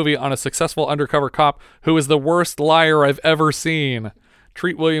 3-hour movie on a successful undercover cop who is the worst liar I've ever seen?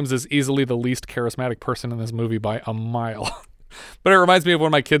 Treat Williams is easily the least charismatic person in this movie by a mile. But it reminds me of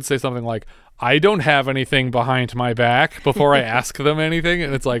when my kids say something like, I don't have anything behind my back before I ask them anything.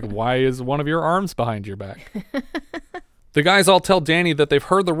 And it's like, why is one of your arms behind your back? The guys all tell Danny that they've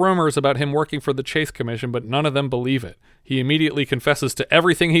heard the rumors about him working for the Chase Commission, but none of them believe it. He immediately confesses to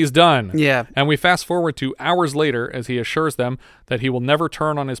everything he's done. Yeah. And we fast forward to hours later as he assures them that he will never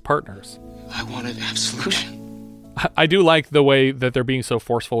turn on his partners. I wanted absolution. I do like the way that they're being so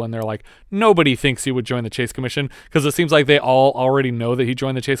forceful and they're like, nobody thinks he would join the Chase Commission, because it seems like they all already know that he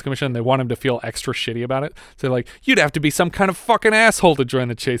joined the Chase Commission and they want him to feel extra shitty about it. So they're like, you'd have to be some kind of fucking asshole to join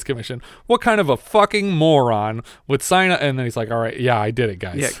the Chase Commission. What kind of a fucking moron would sign up? And then he's like, all right, yeah, I did it,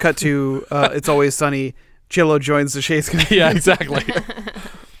 guys. Yeah, cut to It's Always Sunny. Chillo joins the Chase Commission. Yeah, exactly.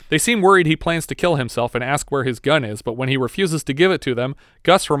 They seem worried he plans to kill himself and ask where his gun is, but when he refuses to give it to them,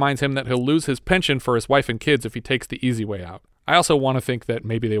 Gus reminds him that he'll lose his pension for his wife and kids if he takes the easy way out. I also want to think that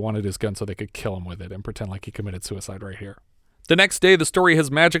maybe they wanted his gun so they could kill him with it and pretend like he committed suicide right here. The next day, the story has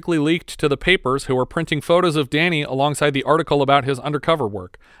magically leaked to the papers, who are printing photos of Danny alongside the article about his undercover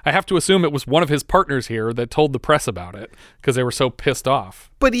work. I have to assume it was one of his partners here that told the press about it, because they were so pissed off.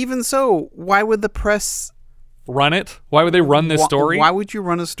 But even so, why would the press run it? Why would they run this story? Why would you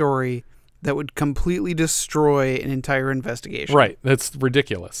run a story that would completely destroy an entire investigation? Right. That's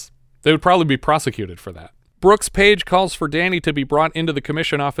ridiculous. They would probably be prosecuted for that. Brooks Page calls for Danny to be brought into the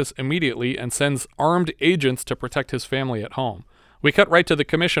commission office immediately and sends armed agents to protect his family at home. We cut right to the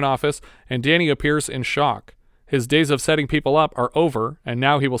commission office, and Danny appears in shock. His days of setting people up are over, and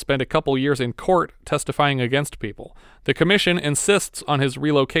now he will spend a couple years in court testifying against people. The commission insists on his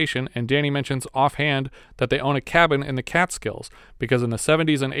relocation, and Danny mentions offhand that they own a cabin in the Catskills, because in the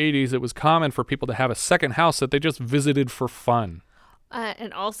 70s and 80s it was common for people to have a second house that they just visited for fun.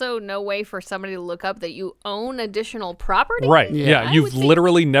 And also no way for somebody to look up that you own additional property? Right, yeah. You've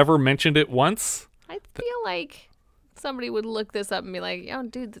literally never mentioned it once? I feel like somebody would look this up and be like, oh,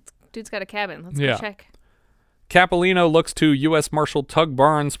 dude's got a cabin. Let's go check. Capolino looks to U.S. Marshal Tug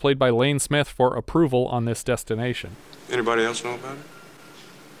Barnes, played by Lane Smith, for approval on this destination. Anybody else know about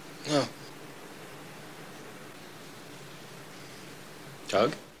it? No.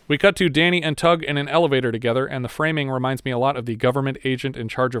 Tug? We cut to Danny and Tug in an elevator together, and the framing reminds me a lot of the government agent in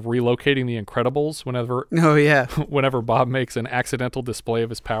charge of relocating the Incredibles whenever Bob makes an accidental display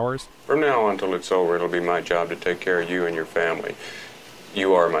of his powers. From now on till it's over, it'll be my job to take care of you and your family.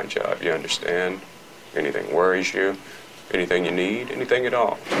 You are my job, you understand? Anything worries you, anything you need, anything at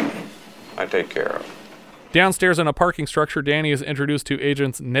all, I take care of. Downstairs in a parking structure, Danny is introduced to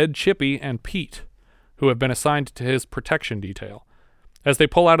agents Ned Chippy and Pete, who have been assigned to his protection detail. As they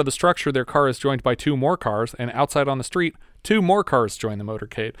pull out of the structure, their car is joined by 2 more cars, and outside on the street, 2 more cars join the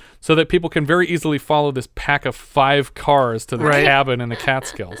motorcade, so that people can very easily follow this pack of 5 cars to the cabin in the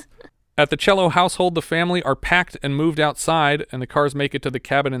Catskills. At the Cello household, the family are packed and moved outside, and the cars make it to the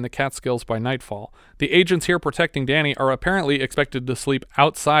cabin in the Catskills by nightfall. The agents here protecting Danny are apparently expected to sleep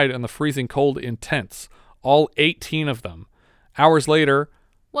outside in the freezing cold in tents, all 18 of them. Hours later...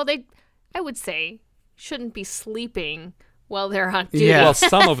 Well, I would say, shouldn't be sleeping while they're on duty. Yeah. Well,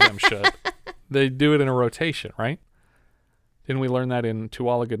 some of them should. They do it in a rotation, right? Didn't we learn that in To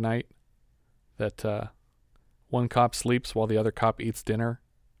All a Good Night? That one cop sleeps while the other cop eats dinner?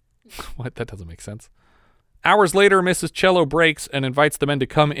 What? That doesn't make sense. Hours later, Mrs. Cello breaks and invites the men to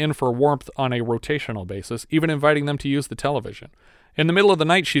come in for warmth on a rotational basis, even inviting them to use the television. In the middle of the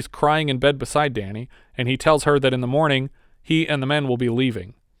night, she's crying in bed beside Danny, and he tells her that in the morning, he and the men will be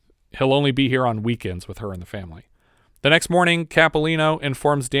leaving. He'll only be here on weekends with her and the family. The next morning, Capolino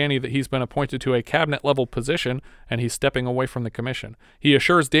informs Danny that he's been appointed to a cabinet-level position and he's stepping away from the commission. He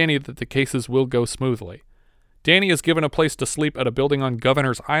assures Danny that the cases will go smoothly. Danny is given a place to sleep at a building on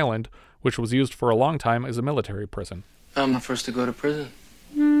Governor's Island, which was used for a long time as a military prison. I'm the first to go to prison.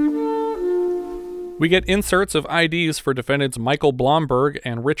 We get inserts of IDs for defendants Michael Blomberg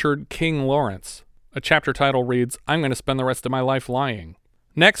and Richard King Lawrence. A chapter title reads, "I'm going to spend the rest of my life lying."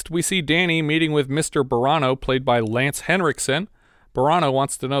 Next, we see Danny meeting with Mr. Barano, played by Lance Henriksen. Barano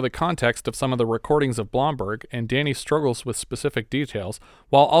wants to know the context of some of the recordings of Blomberg, and Danny struggles with specific details,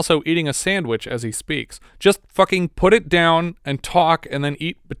 while also eating a sandwich as he speaks. Just fucking put it down and talk, and then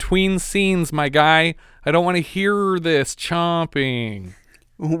eat between scenes, my guy. I don't want to hear this chomping.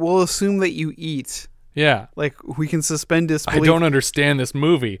 We'll assume that you eat. Yeah. Like, we can suspend disbelief. I don't understand this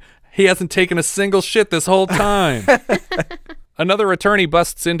movie. He hasn't taken a single shit this whole time. Another attorney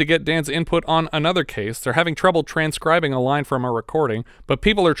busts in to get Dan's input on another case. They're having trouble transcribing a line from a recording, but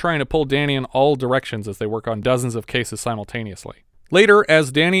people are trying to pull Danny in all directions as they work on dozens of cases simultaneously. Later,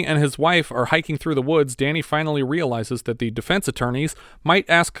 as Danny and his wife are hiking through the woods, Danny finally realizes that the defense attorneys might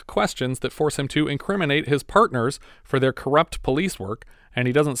ask questions that force him to incriminate his partners for their corrupt police work, and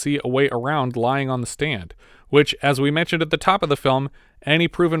he doesn't see a way around lying on the stand, which, as we mentioned at the top of the film, any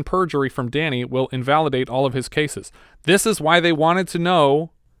proven perjury from Danny will invalidate all of his cases. This is why they wanted to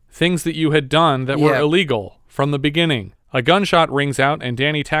know things that you had done that were illegal from the beginning. A gunshot rings out and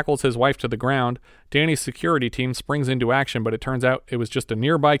Danny tackles his wife to the ground. Danny's security team springs into action, but it turns out it was just a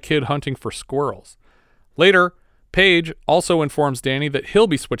nearby kid hunting for squirrels. Later, Paige also informs Danny that he'll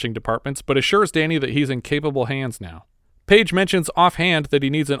be switching departments, but assures Danny that he's in capable hands now. Paige mentions offhand that he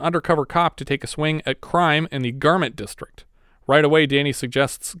needs an undercover cop to take a swing at crime in the Garment District. Right away, Danny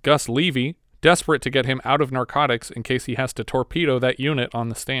suggests Gus Levy, desperate to get him out of narcotics in case he has to torpedo that unit on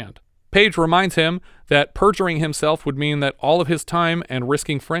the stand. Paige reminds him that perjuring himself would mean that all of his time and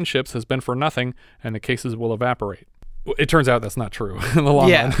risking friendships has been for nothing, and the cases will evaporate. It turns out that's not true in the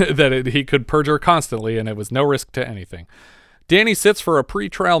long run, that he could perjure constantly and it was no risk to anything. Danny sits for a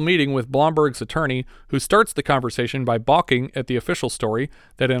pre-trial meeting with Blomberg's attorney, who starts the conversation by balking at the official story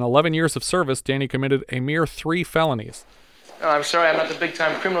that in 11 years of service, Danny committed a mere 3 felonies. Oh, I'm sorry, I'm not the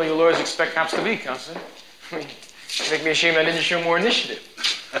big-time criminal you lawyers expect cops to be, Counselor. I mean, you make me ashamed I didn't show more initiative.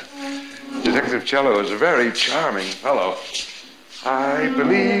 Detective Cello is a very charming fellow. I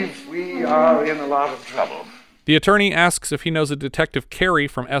believe we are in a lot of trouble. The attorney asks if he knows a Detective Carey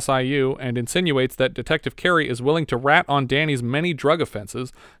from SIU and insinuates that Detective Carey is willing to rat on Danny's many drug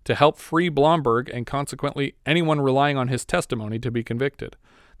offenses to help free Blomberg and consequently anyone relying on his testimony to be convicted.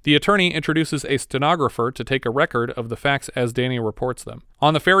 The attorney introduces a stenographer to take a record of the facts as Danny reports them.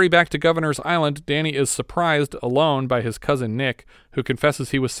 On the ferry back to Governor's Island, Danny is surprised alone by his cousin Nick, who confesses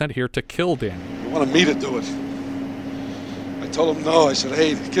he was sent here to kill Danny. He wanted me to do it. I told him no. I said,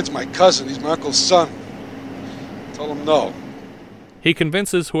 hey, the kid's my cousin. He's my uncle's son. I told him no. He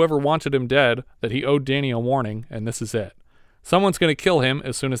convinces whoever wanted him dead that he owed Danny a warning, and this is it. Someone's going to kill him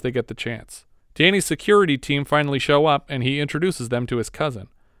as soon as they get the chance. Danny's security team finally show up, and he introduces them to his cousin.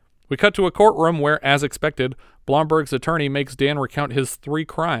 We cut to a courtroom where, as expected, Blomberg's attorney makes Dan recount his 3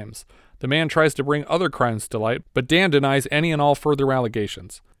 crimes. The man tries to bring other crimes to light, but Dan denies any and all further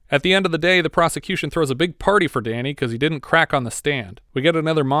allegations. At the end of the day, the prosecution throws a big party for Danny because he didn't crack on the stand. We get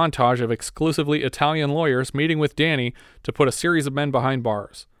another montage of exclusively Italian lawyers meeting with Danny to put a series of men behind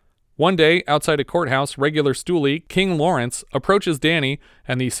bars. One day, outside a courthouse, regular stoolie King Lawrence approaches Danny,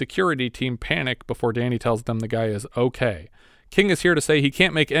 and the security team panic before Danny tells them the guy is okay. King is here to say he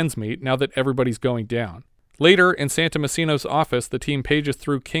can't make ends meet now that everybody's going down. Later, in Santa Messino's office, the team pages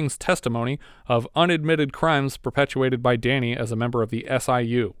through King's testimony of unadmitted crimes perpetuated by Danny as a member of the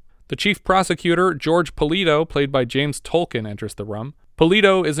SIU. The chief prosecutor, George Polito, played by James Tolkien, enters the room.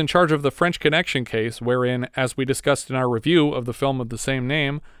 Polito is in charge of the French Connection case, wherein, as we discussed in our review of the film of the same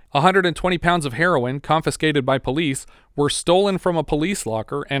name, 120 pounds of heroin confiscated by police were stolen from a police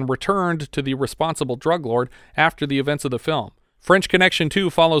locker and returned to the responsible drug lord after the events of the film. French Connection 2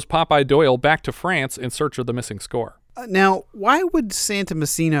 follows Popeye Doyle back to France in search of the missing score. Now, why would Santa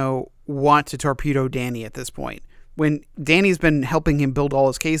Messino want to torpedo Danny at this point, when Danny's been helping him build all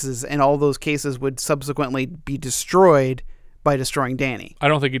his cases, and all those cases would subsequently be destroyed by destroying Danny? I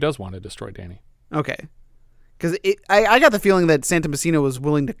don't think he does want to destroy Danny. Okay. Because I got the feeling that Santa Messino was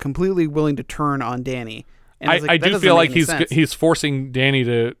completely willing to turn on Danny. And I do feel like he's forcing Danny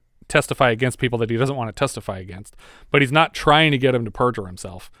to testify against people that he doesn't want to testify against, but he's not trying to get him to perjure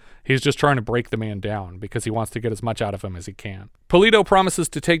himself. He's just trying to break the man down because he wants to get as much out of him as he can. Polito promises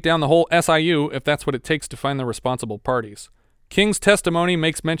to take down the whole SIU if that's what it takes to find the responsible parties. King's testimony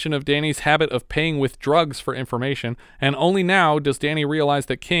makes mention of Danny's habit of paying with drugs for information, and only now does Danny realize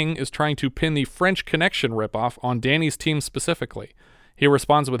that King is trying to pin the French Connection ripoff on Danny's team specifically. He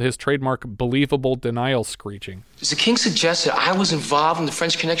responds with his trademark believable denial screeching. Does the King suggest that I was involved in the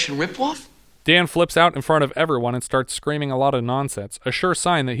French Connection ripoff? Dan flips out in front of everyone and starts screaming a lot of nonsense, a sure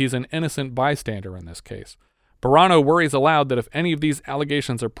sign that he's an innocent bystander in this case. Barano worries aloud that if any of these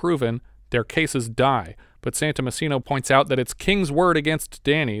allegations are proven, their cases die, but Santa Messino points out that it's King's word against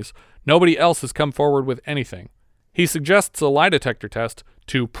Danny's. Nobody else has come forward with anything. He suggests a lie detector test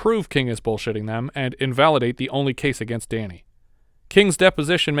to prove King is bullshitting them and invalidate the only case against Danny. King's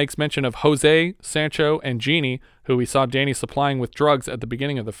deposition makes mention of Jose, Sancho, and Jeannie, who we saw Danny supplying with drugs at the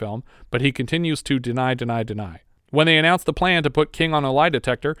beginning of the film, but he continues to deny. When they announce the plan to put King on a lie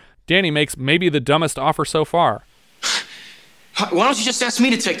detector, Danny makes maybe the dumbest offer so far. Why don't you just ask me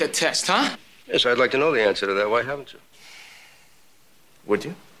to take that test, huh? Yes, I'd like to know the answer to that. Why haven't you? Would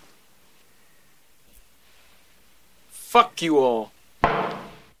you? Fuck you all.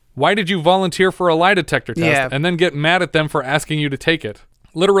 Why did you volunteer for a lie detector test and then get mad at them for asking you to take it?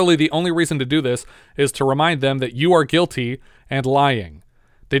 Literally, the only reason to do this is to remind them that you are guilty and lying.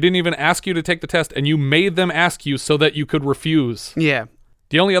 They didn't even ask you to take the test, and you made them ask you so that you could refuse. Yeah.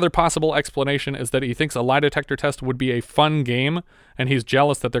 The only other possible explanation is that he thinks a lie detector test would be a fun game, and he's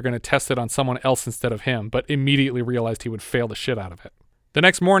jealous that they're going to test it on someone else instead of him, but immediately realized he would fail the shit out of it. The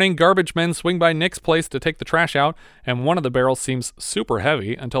next morning, garbage men swing by Nick's place to take the trash out, and one of the barrels seems super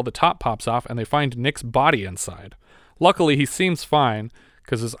heavy until the top pops off and they find Nick's body inside. Luckily, he seems fine,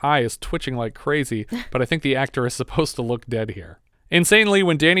 because his eye is twitching like crazy, but I think the actor is supposed to look dead here. Insanely,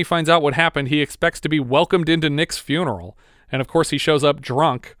 when Danny finds out what happened, he expects to be welcomed into Nick's funeral, and of course he shows up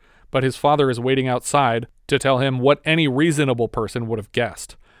drunk, but his father is waiting outside to tell him what any reasonable person would have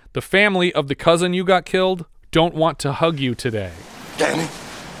guessed. The family of the cousin you got killed don't want to hug you today. Danny,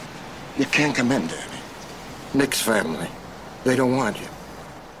 you can't come in, Danny. Nick's family, they don't want you.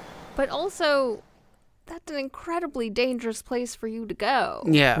 But also, that's an incredibly dangerous place for you to go.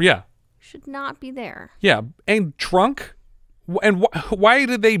 Yeah. You should not be there. Yeah, and drunk? And why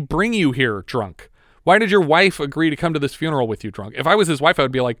did they bring you here drunk? Why did your wife agree to come to this funeral with you drunk? If I was his wife, I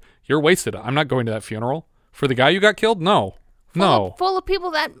would be like, you're wasted. I'm not going to that funeral. For the guy you got killed? No. Full of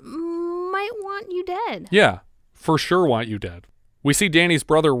people that might want you dead. Yeah, for sure want you dead. We see Danny's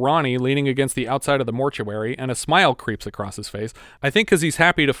brother Ronnie leaning against the outside of the mortuary, and a smile creeps across his face, I think because he's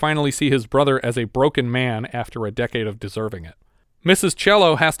happy to finally see his brother as a broken man after a decade of deserving it. Mrs.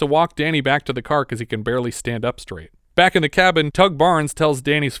 Cello has to walk Danny back to the car because he can barely stand up straight. Back in the cabin, Tug Barnes tells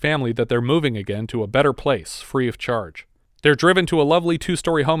Danny's family that they're moving again to a better place, free of charge. They're driven to a lovely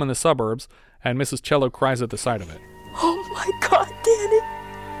 2-story home in the suburbs, and Mrs. Cello cries at the sight of it. Oh my God,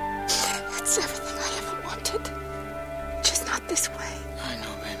 Danny. It's everything I ever wanted. Just not this way. I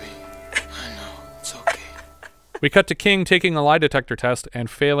know, baby. I know. It's okay. We cut to King taking a lie detector test and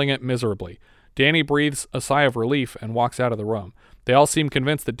failing it miserably. Danny breathes a sigh of relief and walks out of the room. They all seem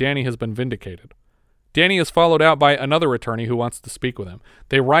convinced that Danny has been vindicated. Danny is followed out by another attorney who wants to speak with him.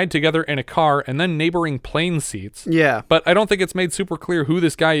 They ride together in a car and then neighboring plane seats. Yeah. But I don't think it's made super clear who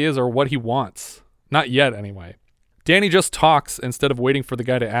this guy is or what he wants. Not yet, anyway. Danny just talks instead of waiting for the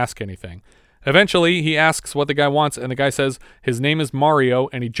guy to ask anything. Eventually, he asks what the guy wants, and the guy says his name is Mario,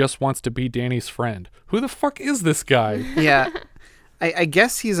 and he just wants to be Danny's friend. Who the fuck is this guy? Yeah. I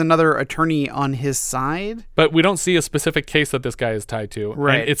guess he's another attorney on his side. But we don't see a specific case that this guy is tied to.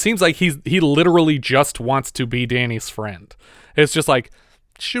 Right. And it seems like he literally just wants to be Danny's friend. It's just like,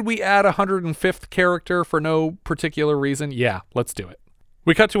 should we add a 105th character for no particular reason? Yeah, let's do it.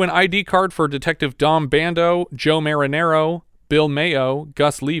 We cut to an ID card for Detective Dom Bando, Joe Marinero, Bill Mayo,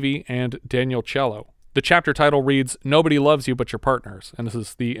 Gus Levy, and Daniel Cello. The chapter title reads, Nobody Loves You But Your Partners, and this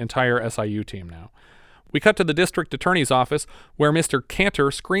is the entire SIU team now. We cut to the district attorney's office where Mr.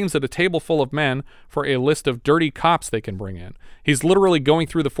 Cantor screams at a table full of men for a list of dirty cops they can bring in. He's literally going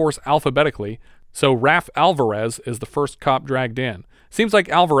through the force alphabetically, so Raph Alvarez is the first cop dragged in. Seems like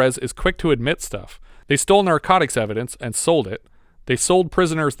Alvarez is quick to admit stuff. They stole narcotics evidence and sold it. They sold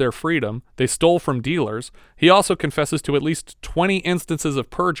prisoners their freedom. They stole from dealers. He also confesses to at least 20 instances of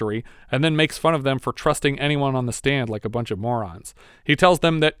perjury and then makes fun of them for trusting anyone on the stand like a bunch of morons. He tells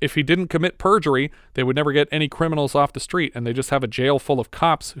them that if he didn't commit perjury, they would never get any criminals off the street and they just have a jail full of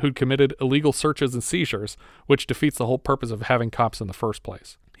cops who'd committed illegal searches and seizures, which defeats the whole purpose of having cops in the first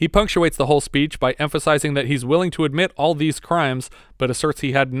place. He punctuates the whole speech by emphasizing that he's willing to admit all these crimes, but asserts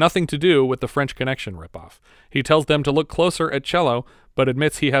he had nothing to do with the French Connection ripoff. He tells them to look closer at Cello, but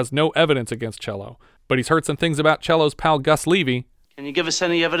admits he has no evidence against Cello. But he's heard some things about Cello's pal Gus Levy. Can you give us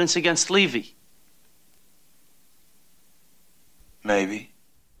any evidence against Levy? Maybe.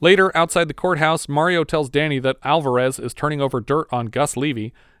 Later, outside the courthouse, Mario tells Danny that Alvarez is turning over dirt on Gus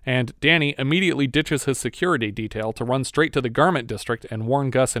Levy, and Danny immediately ditches his security detail to run straight to the garment district and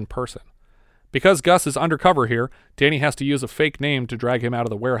warn Gus in person. Because Gus is undercover here, Danny has to use a fake name to drag him out of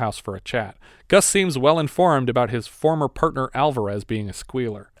the warehouse for a chat. Gus seems well informed about his former partner Alvarez being a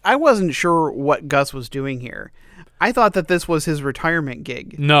squealer. I wasn't sure what Gus was doing here. I thought that this was his retirement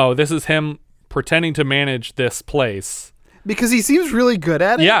gig. No, this is him pretending to manage this place. Because he seems really good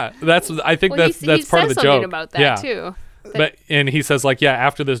at it. Yeah, I think that's part of the joke. He says something about that too. And he says, like, yeah,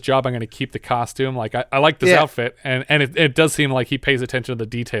 after this job, I'm going to keep the costume. Like, I like this outfit. And it does seem like he pays attention to the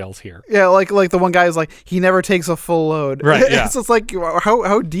details here. Yeah, like the one guy is like, he never takes a full load. Right, yeah. So it's like,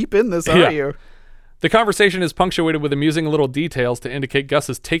 how deep in this are you? The conversation is punctuated with amusing little details to indicate Gus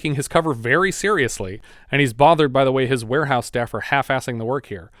is taking his cover very seriously, and he's bothered by the way his warehouse staff are half-assing the work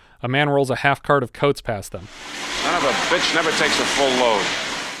here. A man rolls a half cart of coats past them. Son of a bitch never takes a full load.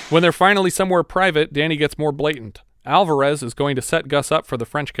 When they're finally somewhere private, Danny gets more blatant. Alvarez is going to set Gus up for the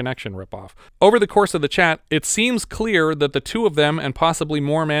French Connection ripoff. Over the course of the chat, it seems clear that the two of them and possibly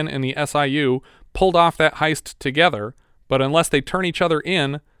more men in the SIU pulled off that heist together, but unless they turn each other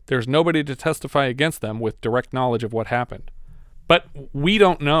in, there's nobody to testify against them with direct knowledge of what happened. But we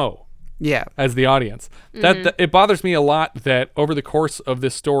don't know. Yeah. As the audience. That it bothers me a lot that over the course of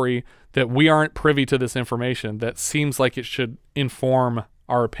this story that we aren't privy to this information that seems like it should inform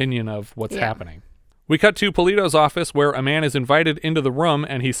our opinion of what's happening. We cut to Polito's office where a man is invited into the room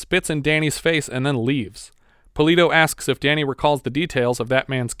and he spits in Danny's face and then leaves. Polito asks if Danny recalls the details of that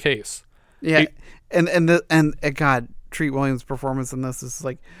man's case. Yeah. And God, Treat Williams' performance in this is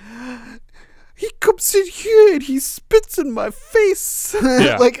like, he comes in here and he spits in my face.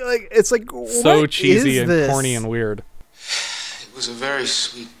 Yeah. like it's like so cheesy and this? Corny and weird. It was a very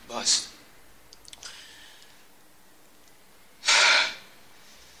sweet bust.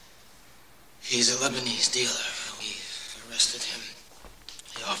 He's a Lebanese dealer. We arrested him.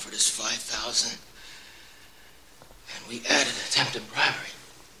 He offered us $5,000, and we added attempted bribery.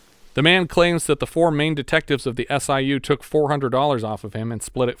 The man claims that the four main detectives of the SIU took $400 off of him and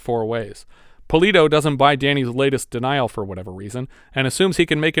split it 4 ways. Polito doesn't buy Danny's latest denial for whatever reason, and assumes he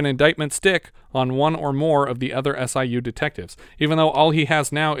can make an indictment stick on one or more of the other SIU detectives, even though all he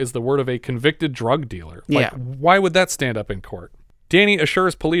has now is the word of a convicted drug dealer. Like, why would that stand up in court? Danny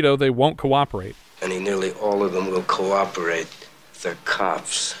assures Polito they won't cooperate. And nearly all of them will cooperate. They're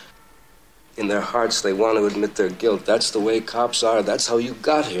cops. In their hearts, they want to admit their guilt. That's the way cops are. That's how you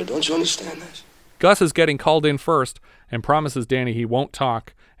got here. Don't you understand that? Gus is getting called in first and promises Danny he won't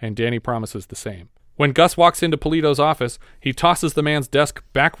talk, and Danny promises the same. When Gus walks into Polito's office, he tosses the man's desk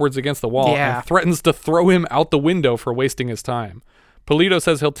backwards against the wall and threatens to throw him out the window for wasting his time. Polito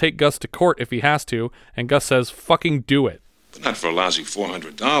says he'll take Gus to court if he has to, and Gus says, fucking do it. But not for a lousy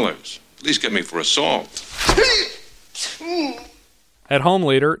 $400. At least get me for assault. At home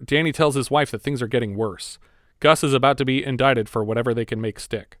later, Danny tells his wife that things are getting worse. Gus is about to be indicted for whatever they can make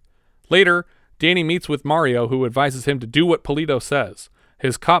stick. Later, Danny meets with Mario, who advises him to do what Polito says.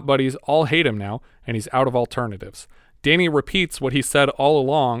 His cop buddies all hate him now, and he's out of alternatives. Danny repeats what he said all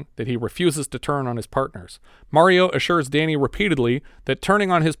along, that he refuses to turn on his partners. Mario assures Danny repeatedly that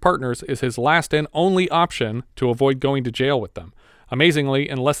turning on his partners is his last and only option to avoid going to jail with them. Amazingly,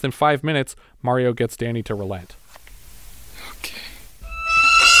 in less than 5 minutes, Mario gets Danny to relent.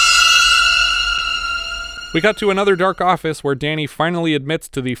 We got to another dark office where Danny finally admits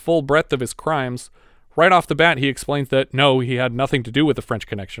to the full breadth of his crimes. Right off the bat, he explains that no, he had nothing to do with the French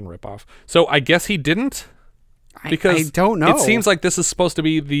Connection ripoff. So I guess he didn't? Because I don't know. It seems like this is supposed to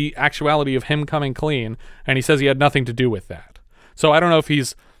be the actuality of him coming clean, and he says he had nothing to do with that. So I don't know if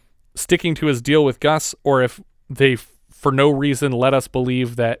he's sticking to his deal with Gus, or if they, for no reason, let us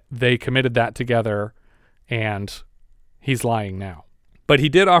believe that they committed that together, and he's lying now. But he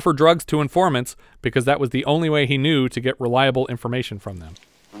did offer drugs to informants because that was the only way he knew to get reliable information from them.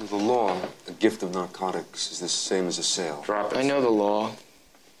 Under the law, a gift of narcotics is the same as a sale. I know the law.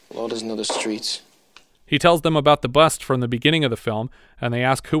 The law doesn't know the streets. He tells them about the bust from the beginning of the film, and they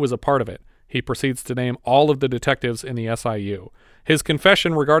ask who was a part of it. He proceeds to name all of the detectives in the SIU. His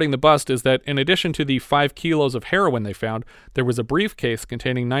confession regarding the bust is that in addition to the 5 kilos of heroin they found, there was a briefcase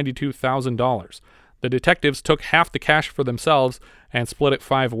containing $92,000. The detectives took half the cash for themselves and split it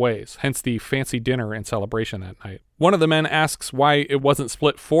 5 ways, hence the fancy dinner and celebration that night. One of the men asks why it wasn't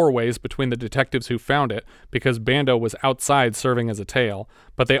split 4 ways between the detectives who found it, because Bando was outside serving as a tail,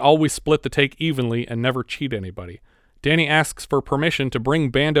 but they always split the take evenly and never cheat anybody. Danny asks for permission to bring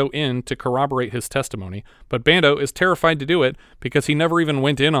Bando in to corroborate his testimony, but Bando is terrified to do it because he never even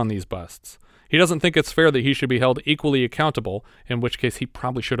went in on these busts. He doesn't think it's fair that he should be held equally accountable, in which case he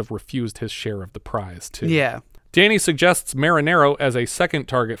probably should have refused his share of the prize, too. Yeah. Danny suggests Marinero as a second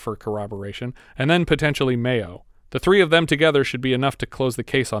target for corroboration, and then potentially Mayo. The 3 of them together should be enough to close the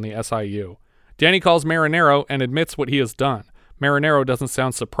case on the SIU. Danny calls Marinero and admits what he has done. Marinero doesn't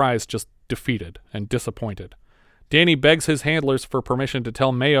sound surprised, just defeated and disappointed. Danny begs his handlers for permission to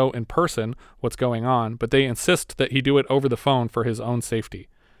tell Mayo in person what's going on, but they insist that he do it over the phone for his own safety.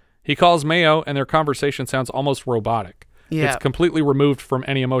 He calls Mayo, and their conversation sounds almost robotic. Yeah. It's completely removed from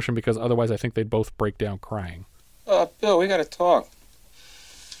any emotion because otherwise I think they'd both break down crying. Bill, we gotta talk.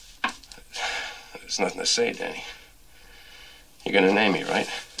 There's nothing to say, Danny. You're gonna name me, right?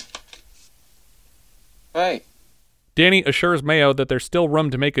 Right. Danny assures Mayo that there's still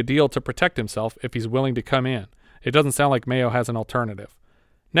room to make a deal to protect himself if he's willing to come in. It doesn't sound like Mayo has an alternative.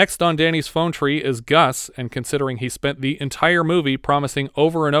 Next on Danny's phone tree is Gus, and considering he spent the entire movie promising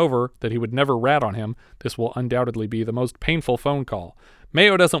over and over that he would never rat on him, this will undoubtedly be the most painful phone call.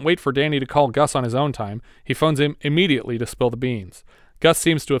 Mayo doesn't wait for Danny to call Gus on his own time. He phones him immediately to spill the beans. Gus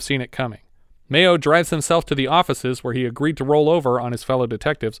seems to have seen it coming. Mayo drives himself to the offices where he agreed to roll over on his fellow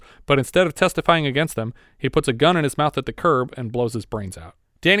detectives, but instead of testifying against them, he puts a gun in his mouth at the curb and blows his brains out.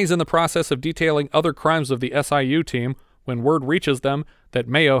 Danny's in the process of detailing other crimes of the SIU team when word reaches them that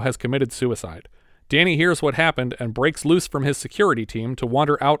Mayo has committed suicide. Danny hears what happened and breaks loose from his security team to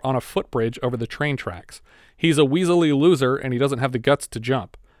wander out on a footbridge over the train tracks. He's a weaselly loser and he doesn't have the guts to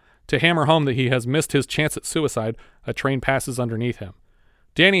jump. To hammer home that he has missed his chance at suicide, a train passes underneath him.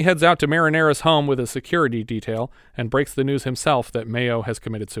 Danny heads out to Marinero's home with a security detail and breaks the news himself that Mayo has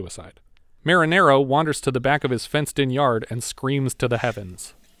committed suicide. Marinero wanders to the back of his fenced-in yard and screams to the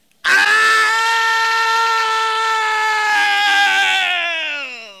heavens.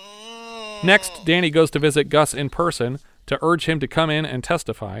 Next, Danny goes to visit Gus in person to urge him to come in and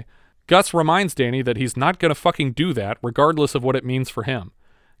testify. Gus reminds Danny that he's not going to fucking do that, regardless of what it means for him.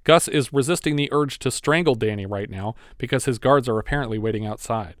 Gus is resisting the urge to strangle Danny right now because his guards are apparently waiting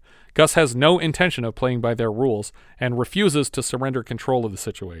outside. Gus has no intention of playing by their rules and refuses to surrender control of the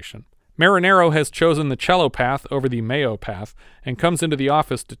situation. Marinero has chosen the cello path over the Mayo path and comes into the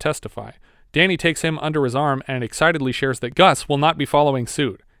office to testify. Danny takes him under his arm and excitedly shares that Gus will not be following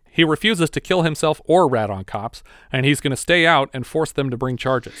suit. He refuses to kill himself or rat on cops, and he's going to stay out and force them to bring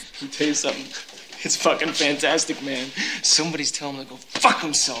charges. I'll tell you something. It's fucking fantastic, man. Somebody's telling them to go fuck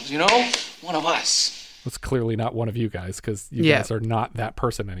themselves, you know? One of us. It's clearly not one of you guys, because you guys are not that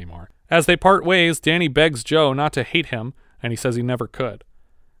person anymore. As they part ways, Danny begs Joe not to hate him, and he says he never could.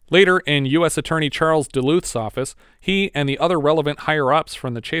 Later, in U.S. Attorney Charles Duluth's office, he and the other relevant higher-ups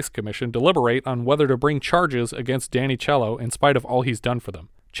from the Chase Commission deliberate on whether to bring charges against Danny Cello in spite of all he's done for them.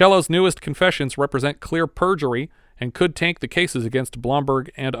 Cello's newest confessions represent clear perjury and could tank the cases against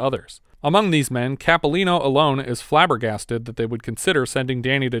Blomberg and others. Among these men, Capolino alone is flabbergasted that they would consider sending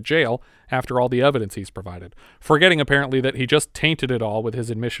Danny to jail after all the evidence he's provided, forgetting apparently that he just tainted it all with his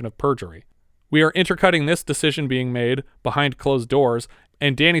admission of perjury. We are intercutting this decision being made behind closed doors,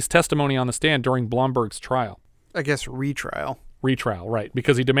 and Danny's testimony on the stand during Blomberg's trial. I guess retrial. Retrial, right.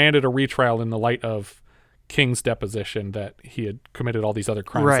 Because he demanded a retrial in the light of King's deposition that he had committed all these other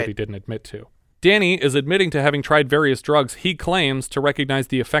crimes that he didn't admit to. Danny is admitting to having tried various drugs he claims to recognize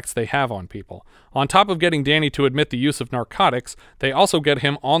the effects they have on people. On top of getting Danny to admit the use of narcotics, they also get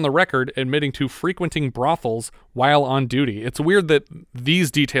him on the record admitting to frequenting brothels while on duty. It's weird that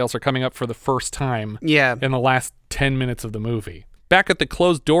these details are coming up for the first time in the last 10 minutes of the movie. Back at the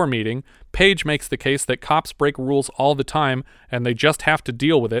closed-door meeting, Paige makes the case that cops break rules all the time and they just have to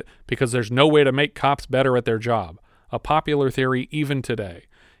deal with it because there's no way to make cops better at their job. A popular theory even today.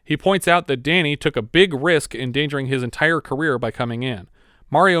 He points out that Danny took a big risk endangering his entire career by coming in.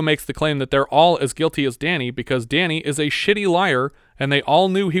 Mario makes the claim that they're all as guilty as Danny because Danny is a shitty liar and they all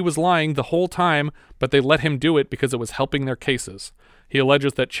knew he was lying the whole time, but they let him do it because it was helping their cases. He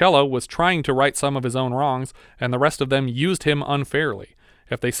alleges that Cello was trying to right some of his own wrongs and the rest of them used him unfairly.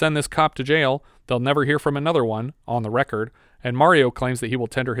 If they send this cop to jail, they'll never hear from another one, on the record, and Mario claims that he will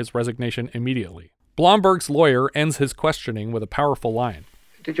tender his resignation immediately. Blomberg's lawyer ends his questioning with a powerful line.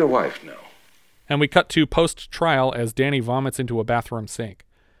 Did your wife know? And we cut to post-trial as Danny vomits into a bathroom sink.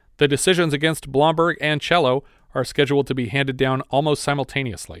 The decisions against Blomberg and Cello are scheduled to be handed down almost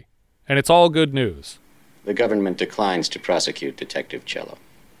simultaneously. And it's all good news. The government declines to prosecute Detective Cello.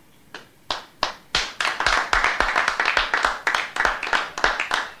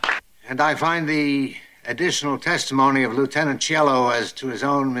 And I find the additional testimony of Lieutenant Cello as to his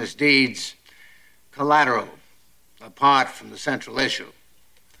own misdeeds collateral, apart from the central issue.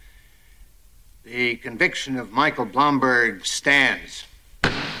 The conviction of Michael Blomberg stands.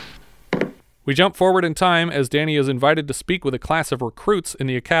 We jump forward in time as Danny is invited to speak with a class of recruits in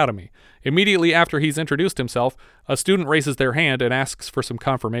the academy. Immediately after he's introduced himself, a student raises their hand and asks for some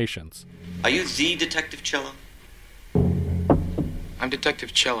confirmations. Are you the Detective Cello? I'm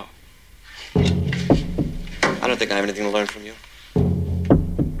Detective Cello. I don't think I have anything to learn from you.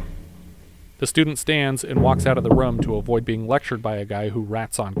 The student stands and walks out of the room to avoid being lectured by a guy who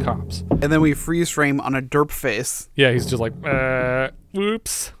rats on cops. And then we freeze frame on a derp face. Yeah, he's just like,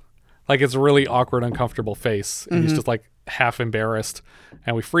 whoops. Like, it's a really awkward, uncomfortable face. And he's just like half embarrassed.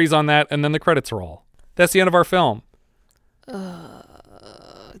 And we freeze on that, and then the credits roll. That's the end of our film.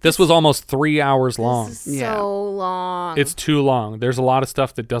 This was almost 3 hours long. This is so long. It's too long. There's a lot of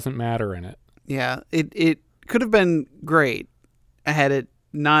stuff that doesn't matter in it. Yeah, it could have been great had it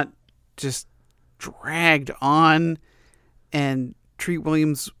not just dragged on and Treat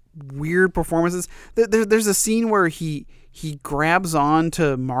Williams' weird performances. There's a scene where he grabs on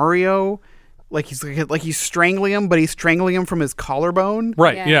to Mario like he's strangling him, but he's strangling him from his collarbone.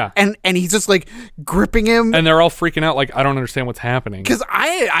 Right, yeah. And he's just like gripping him. And they're all freaking out like, I don't understand what's happening. Because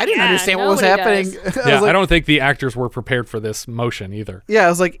I didn't understand what was happening. I don't think the actors were prepared for this motion either. Yeah, I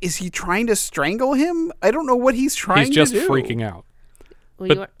was like, is he trying to strangle him? I don't know what he's trying to do. He's just freaking out.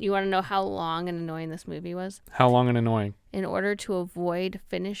 Well, you want to know how long and annoying this movie was? How long and annoying? In order to avoid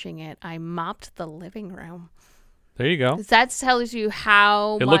finishing it, I mopped the living room. There you go. That tells you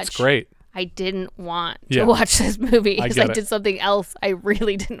how it much looks great. I didn't want to watch this movie because I did something else I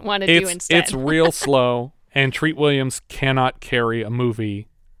really didn't want to do instead. It's real slow, and Treat Williams cannot carry a movie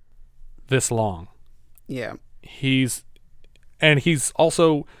this long. Yeah. He's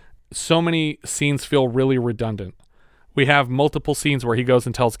also, so many scenes feel really redundant. We have multiple scenes where he goes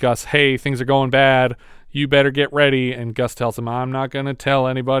and tells Gus, hey, things are going bad. You better get ready. And Gus tells him, I'm not going to tell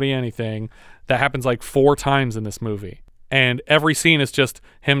anybody anything. That happens like 4 times in this movie. And every scene is just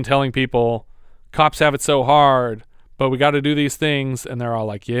him telling people, cops have it so hard, but we got to do these things. And they're all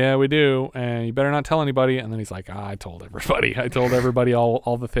like, yeah, we do. And you better not tell anybody. And then he's like, I told everybody. I told everybody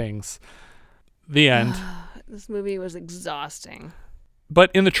all the things. The end. This movie was exhausting. But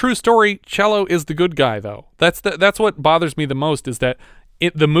in the true story, Cello is the good guy, though. That's what bothers me the most, is that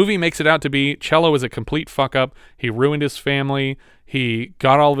the movie makes it out to be Cello is a complete fuck-up. He ruined his family. He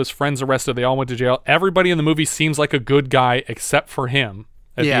got all of his friends arrested. They all went to jail. Everybody in the movie seems like a good guy except for him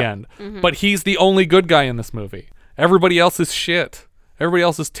at the end. Mm-hmm. But he's the only good guy in this movie. Everybody else is shit. Everybody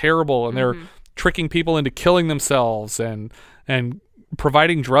else is terrible, and they're tricking people into killing themselves and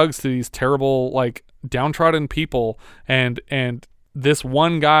providing drugs to these terrible, like, downtrodden people. And this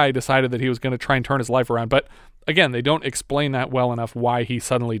one guy decided that he was going to try and turn his life around. But again, they don't explain that well enough why he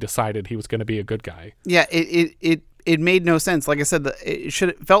suddenly decided he was going to be a good guy. Yeah, it made no sense. Like I said,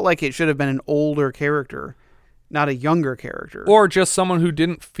 it felt like it should have been an older character, not a younger character. Or just someone who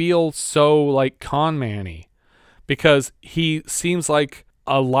didn't feel so like con man-y. Because he seems like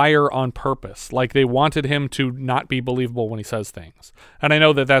a liar on purpose. Like they wanted him to not be believable when he says things. And I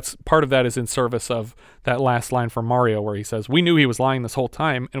know that that's part of that is in service of that last line from Mario where he says, we knew he was lying this whole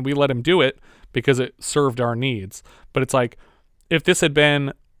time and we let him do it because it served our needs. But it's like, if this had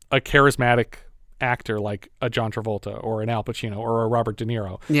been a charismatic actor like a John Travolta or an Al Pacino or a Robert De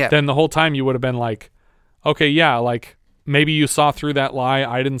Niro, then the whole time you would have been like, okay, yeah, like maybe you saw through that lie.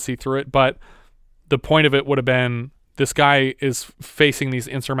 I didn't see through it. But the point of it would have been, this guy is facing these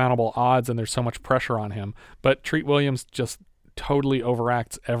insurmountable odds and there's so much pressure on him. But Treat Williams just totally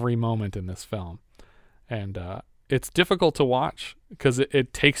overacts every moment in this film. And it's difficult to watch because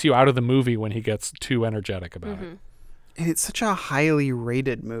it takes you out of the movie when he gets too energetic about it. And it's such a highly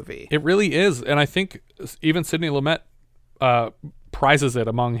rated movie. It really is. And I think even Sidney Lumet prizes it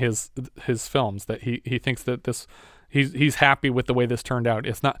among his films, that he thinks that this... He's happy with the way this turned out.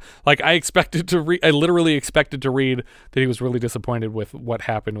 It's not like I literally expected to read that he was really disappointed with what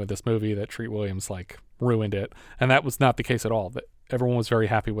happened with this movie, that Treat Williams like ruined it. And that was not the case at all. That everyone was very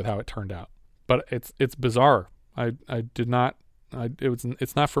happy with how it turned out. But it's bizarre. It's not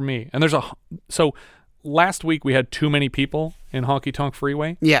for me. And so last week we had too many people in Honky Tonk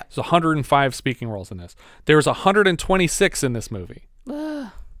Freeway. Yeah. There's 105 speaking roles in this. There's 126 in this movie.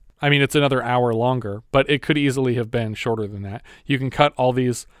 I mean, it's another hour longer, but it could easily have been shorter than that. You can cut all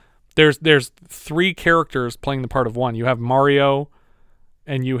these. There's 3 characters playing the part of one. You have Mario,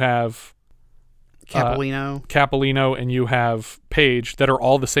 and you have Capolino, and you have Paige that are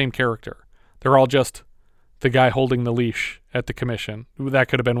all the same character. They're all just the guy holding the leash at the commission. That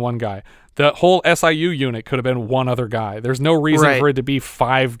could have been one guy. The whole SIU unit could have been one other guy. There's no reason for it to be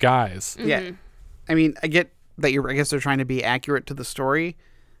 5 guys. Yeah. I mean, I get that I guess they're trying to be accurate to the story,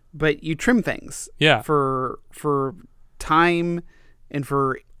 but you trim things for time and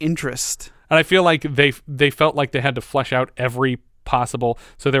for interest. And I feel like they felt like they had to flesh out every possible.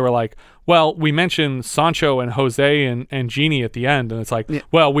 So they were like, well, we mentioned Sancho and Jose and Jeannie at the end. And it's like,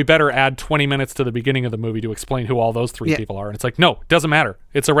 well, we better add 20 minutes to the beginning of the movie to explain who all those 3 people are. And it's like, no, it doesn't matter.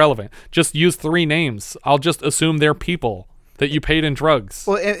 It's irrelevant. Just use 3 names. I'll just assume they're people that you paid in drugs.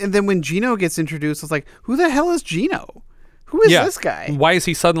 Well, and then when Gino gets introduced, it's like, who the hell is Gino? Who is this guy? Why is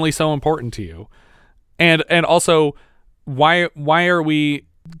he suddenly so important to you? And also, why are we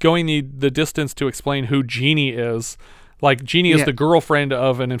going the distance to explain who Jeannie is? Like, Jeannie is the girlfriend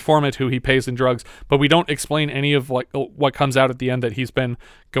of an informant who he pays in drugs, but we don't explain any of like what comes out at the end, that he's been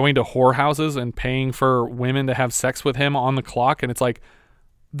going to whorehouses and paying for women to have sex with him on the clock. And it's like,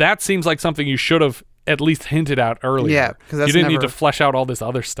 that seems like something you should have at least hinted out earlier. Yeah, because you didn't need to flesh out all this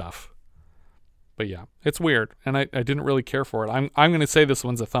other stuff. But yeah, it's weird, and I didn't really care for it. I'm going to say this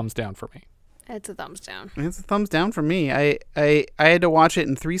one's a thumbs down for me. It's a thumbs down. It's a thumbs down for me. I had to watch it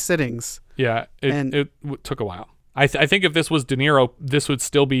in 3 sittings. Yeah, it took a while. I think if this was De Niro, this would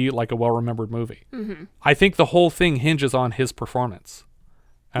still be like a well-remembered movie. Mm-hmm. I think the whole thing hinges on his performance,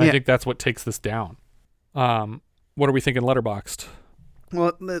 and I think that's what takes this down. What are we thinking Letterboxd?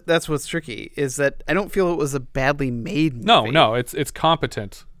 Well, that's what's tricky, is that I don't feel it was a badly made movie. No, it's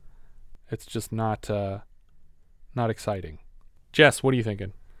competent. It's just not exciting. Jess, what are you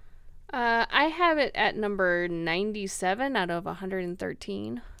thinking? I have it at number 97 out of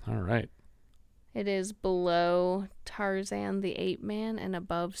 113. All right. It is below Tarzan the Ape Man and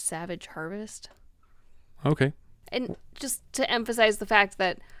above Savage Harvest. Okay. And just to emphasize the fact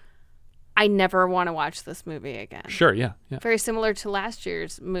that I never want to watch this movie again. Sure, yeah. Very similar to last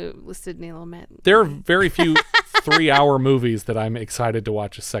year's movie with Sidney Lumet. There are very few 3-hour movies that I'm excited to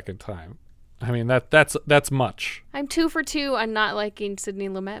watch a second time. I mean, that's much. I'm 2 for 2 on not liking Sidney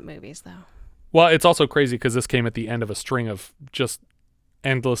Lumet movies, though. Well, it's also crazy because this came at the end of a string of just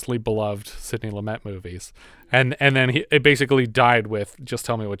endlessly beloved Sidney Lumet movies, and then it basically died with Just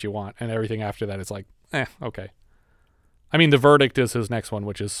Tell Me What You Want, and everything after that is like, okay. I mean, The Verdict is his next one,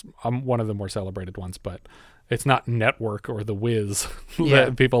 which is one of the more celebrated ones, but it's not Network or The Wiz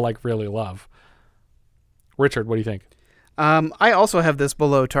that people like really love. Richard, what do you think? I also have this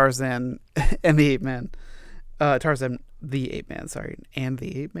below Tarzan and the Ape Man. Tarzan the Ape Man, sorry, and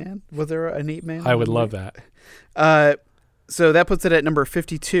the Ape Man. Was there an Ape Man? I would love that. So that puts it at number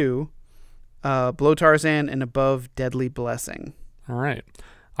 52, below Tarzan and above Deadly Blessing. All right.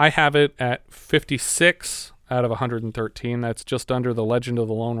 I have it at 56 out of 113. That's just under The Legend of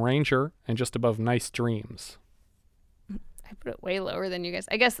the Lone Ranger and just above Nice Dreams. I put it way lower than you guys.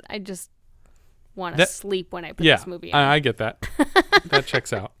 I guess I just want to sleep when I put this movie on. I get that. That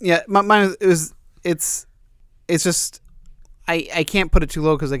checks out. Yeah, mine it's just I can't put it too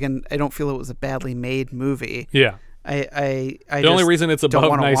low because again I don't feel it was a badly made movie. Yeah. I the only reason it's above don't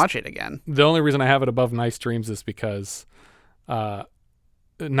want to nice, watch it again. The only reason I have it above Nice Dreams is because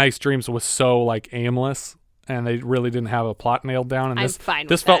Nice Dreams was so like aimless, and they really didn't have a plot nailed down. And I'm this, fine with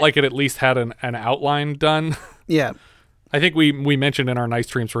this felt that. like it at least had an outline done. Yeah. I think we mentioned in our Nice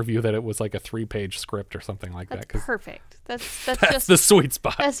Dreams review that it was like a 3-page script or something like that. 'Cause Perfect. That's that's just the sweet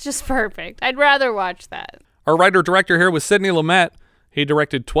spot. That's just perfect. I'd rather watch that. Our writer-director here was Sidney Lumet. He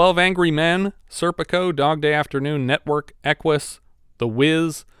directed 12 Angry Men, Serpico, Dog Day Afternoon, Network, Equus, The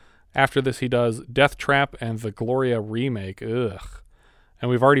Wiz. After this, he does Death Trap and the Gloria remake. Ugh. And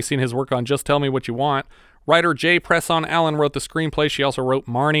we've already seen his work on Just Tell Me What You Want. Writer Jay Presson Allen wrote the screenplay. She also wrote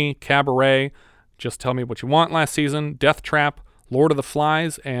Marnie, Cabaret, Just Tell Me What You Want last season, Death Trap, Lord of the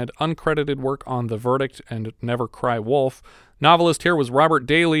Flies, and uncredited work on The Verdict and Never Cry Wolf. Novelist here was Robert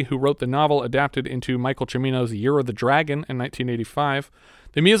Daly, who wrote the novel adapted into Michael Cimino's Year of the Dragon in 1985.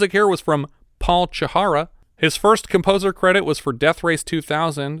 The music here was from Paul Chihara. His first composer credit was for Death Race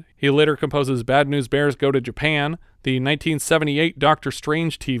 2000. He later composes Bad News Bears Go to Japan, the 1978 Doctor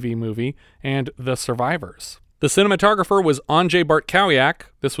Strange TV movie, and The Survivors. The cinematographer was Andrzej Bartkowiak.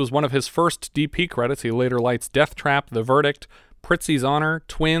 This was one of his first DP credits. He later lights Death Trap, The Verdict, Pritzi's Honor,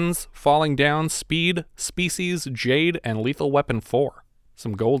 Twins, Falling Down, Speed, Species, Jade, and Lethal Weapon 4.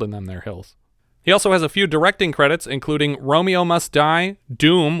 Some gold in them there hills. He also has a few directing credits, including Romeo Must Die,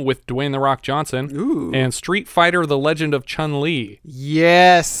 Doom with Dwayne The Rock Johnson, and Street Fighter: The Legend of Chun-Li.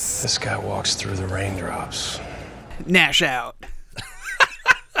 Yes. This guy walks through the raindrops. Nash out.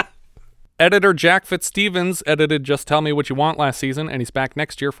 Editor Jack Fitzstevens edited Just Tell Me What You Want last season, and he's back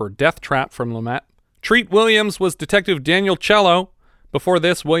next year for Death Trap from Lumet. Treat Williams was Detective Daniel Cello. Before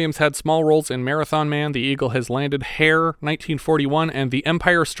this, Williams had small roles in Marathon Man, The Eagle Has Landed, Hair, 1941, and The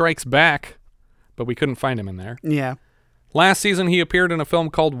Empire Strikes Back, but we couldn't find him in there. Yeah. Last season, he appeared in a film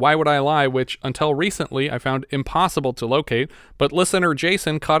called Why Would I Lie, which, until recently, I found impossible to locate, but listener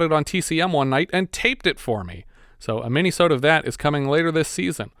Jason caught it on TCM one night and taped it for me. So a mini-sode of that is coming later this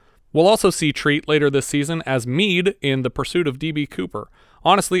season. We'll also see Treat later this season as Meade in The Pursuit of D.B. Cooper.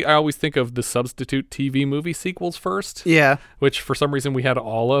 Honestly, I always think of the Substitute TV movie sequels first. Yeah. Which, for some reason, we had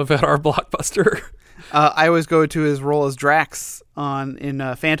all of at our Blockbuster. I always go to his role as Drax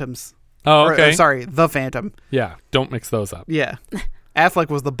in Phantoms. Oh, okay. Sorry, The Phantom. Yeah, don't mix those up. Yeah. Affleck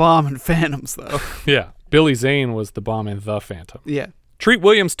was the bomb in Phantoms, though. Yeah. Billy Zane was the bomb in The Phantom. Yeah. Treat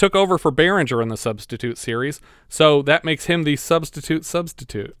Williams took over for Berenger in the Substitute series, so that makes him the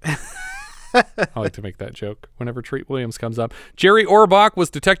substitute. I like to make that joke whenever Treat Williams comes up. Jerry Orbach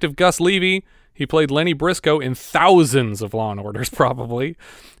was Detective Gus Levy. He played Lenny Briscoe in thousands of Law & Orders, probably.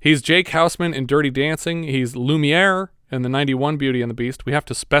 He's Jake Houseman in Dirty Dancing. He's Lumiere in the 91 Beauty and the Beast. We have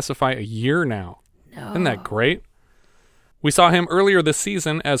to specify a year now. No. Isn't that great? We saw him earlier this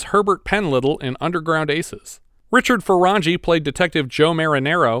season as Herbert Penlittle in Underground Aces. Richard Ferrangi played Detective Joe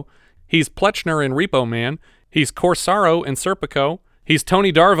Marinero. He's Pletchner in Repo Man. He's Corsaro in Serpico. He's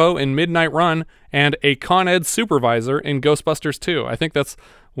Tony Darvo in Midnight Run and a Con Ed supervisor in Ghostbusters 2. I think that's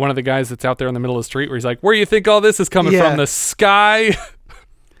one of the guys that's out there in the middle of the street where he's like, where do you think all this is coming from? The sky?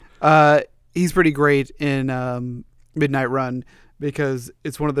 He's pretty great in Midnight Run because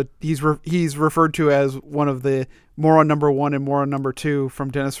it's one of the he's referred to as one of the Moron number 1 and Moron number 2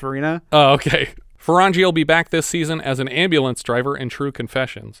 from Dennis Farina. Oh, okay. Ferrangi will be back this season as an ambulance driver in True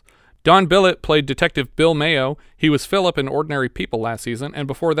Confessions. Don Billett played Detective Bill Mayo. He was Philip in Ordinary People last season, and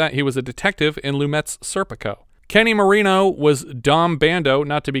before that, he was a detective in Lumet's Serpico. Kenny Marino was Dom Bando,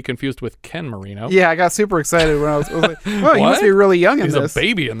 not to be confused with Ken Marino. Yeah, I got super excited when I was like, oh, he must be really young in this. He's a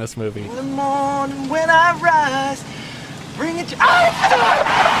baby in this movie. In the morning when I rise, bring it to...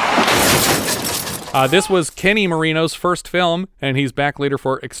 This was Kenny Marino's first film, and he's back later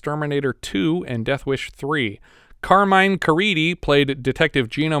for Exterminator 2 and Death Wish 3. Carmine Caridi played Detective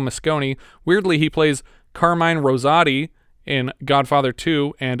Gino Mosconi. Weirdly, he plays Carmine Rosati in Godfather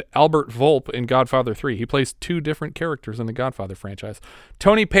 2 and Albert Volpe in Godfather 3. He plays two different characters in the Godfather franchise.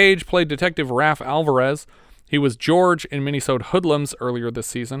 Tony Page played Detective Raph Alvarez. He was George in Minisode Hoodlums earlier this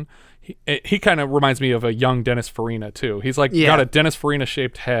season. He kind of reminds me of a young Dennis Farina, too. He's like got a Dennis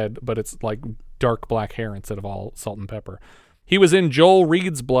Farina-shaped head, but it's like dark black hair instead of all salt and pepper. He was in Joel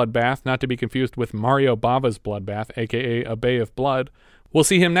Reed's Bloodbath, not to be confused with Mario Bava's Bloodbath, a.k.a. A Bay of Blood. We'll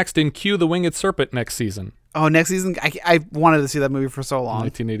see him next in Q the Winged Serpent next season. Oh, next season? I wanted to see that movie for so long.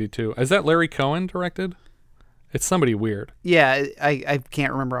 1982. Is that Larry Cohen directed? It's somebody weird. Yeah, I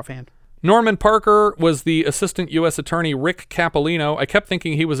can't remember offhand. Norman Parker was the assistant U.S. attorney Rick Capolino. I kept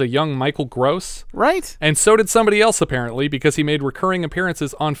thinking he was a young Michael Gross. Right. And so did somebody else, apparently, because he made recurring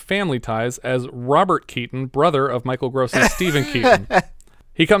appearances on Family Ties as Robert Keaton, brother of Michael Gross's Stephen Keaton.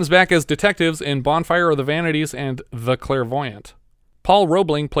 He comes back as detectives in Bonfire of the Vanities and The Clairvoyant. Paul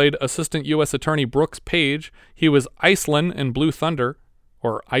Roebling played assistant U.S. attorney Brooks Page. He was Iceland in Blue Thunder.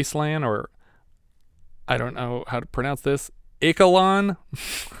 or Iceland, or I don't know how to pronounce this. Icelan,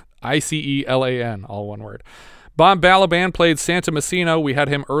 Icelan, all one word. Bob Balaban played Santa Messino. We had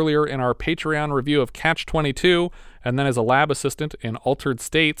him earlier in our Patreon review of Catch-22, and then as a lab assistant in Altered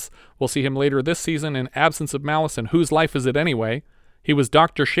States. We'll see him later this season in Absence of Malice and Whose Life Is It Anyway? He was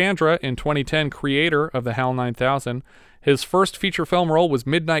Dr. Chandra in 2010, creator of the HAL 9000. His first feature film role was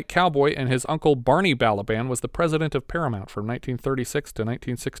Midnight Cowboy, and his uncle Barney Balaban was the president of Paramount from 1936 to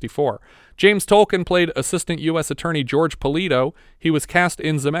 1964. James Tolkien played Assistant U.S. Attorney George Polito. He was cast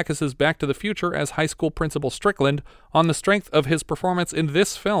in Zemeckis' Back to the Future as high school principal Strickland on the strength of his performance in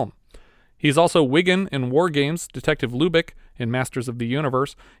this film. He's also Wiggin in War Games, Detective Lubick in Masters of the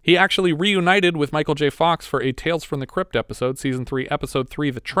Universe. He actually reunited with Michael J. Fox for a Tales from the Crypt episode, Season 3, Episode 3,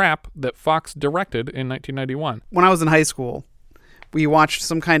 The Trap, that Fox directed in 1991. When I was in high school, we watched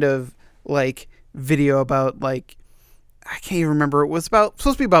some kind of, like, video about, like, I can't even remember. It was supposed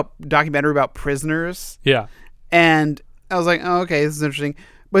to be about documentary about prisoners. Yeah. And I was like, oh, okay, this is interesting.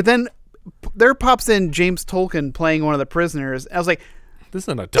 But then there pops in James Tolkien playing one of the prisoners. I was like, this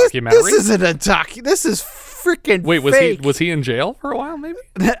isn't a documentary. This isn't a doc. This is freaking Wait, fake. was he in jail for a while, maybe?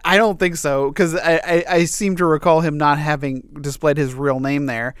 I don't think so, because I seem to recall him not having displayed his real name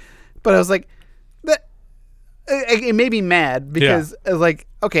there. But I was like, it made me mad, because I was like,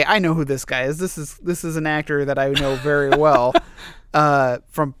 okay, I know who this guy is. This is an actor that I know very well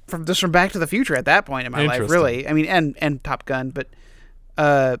from Back to the Future at that point in my life, really. I mean, and Top Gun, but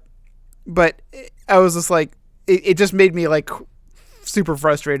I was just like, it just made me like super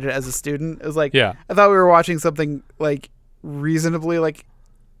frustrated as a student. It was like, I thought we were watching something like reasonably like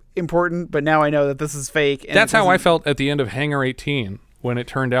important, but now I know that this is fake. And that's how I felt at the end of Hangar 18 when it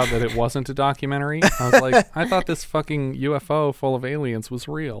turned out that it wasn't a documentary. I was like, I thought this fucking UFO full of aliens was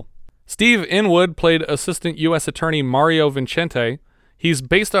real. Steve Inwood played Assistant U.S. Attorney Mario Vincente. He's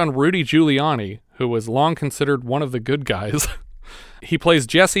based on Rudy Giuliani, who was long considered one of the good guys. He plays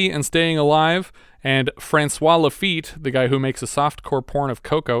Jesse in Staying Alive, and Francois Lafitte, the guy who makes a softcore porn of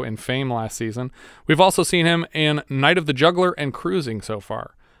Coco in Fame last season. We've also seen him in Night of the Juggler and Cruising so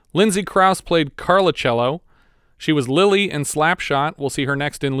far. Lindsay Krause played Carla Cello. She was Lily in Slapshot. We'll see her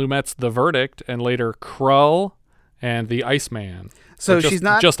next in Lumet's The Verdict, and later Krull and The Iceman. So she's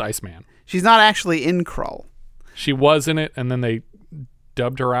not just Iceman. She's not actually in Krull. She was in it, and then they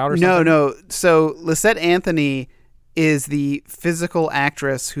dubbed her out or something? No. So Lisette Anthony is the physical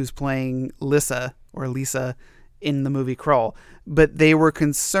actress who's playing Lisa in the movie Krull. But they were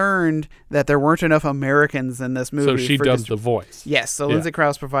concerned that there weren't enough Americans in this movie. So she does the voice. Yes. So Lindsay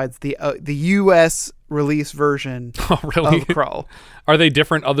Krause provides the U.S. release version of Krull. Are they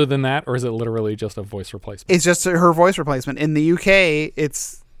different other than that, or is it literally just a voice replacement? It's just her voice replacement. In the UK,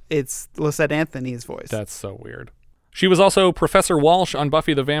 it's Lisette Anthony's voice. That's so weird. She was also Professor Walsh on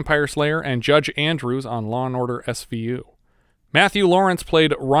Buffy the Vampire Slayer and Judge Andrews on Law & Order SVU. Matthew Lawrence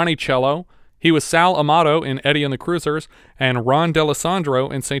played Ronnie Cello. He was Sal Amato in Eddie and the Cruisers and Ron D'Alessandro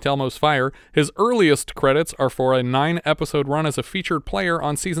in St. Elmo's Fire. His earliest credits are for a 9-episode run as a featured player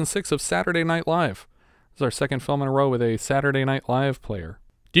on Season 6 of Saturday Night Live. This is our second film in a row with a Saturday Night Live player.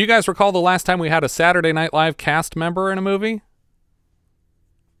 Do you guys recall the last time we had a Saturday Night Live cast member in a movie?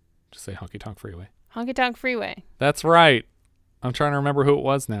 Just say Honky Tonk Freeway. Honky Tonk Freeway. That's right. I'm trying to remember who it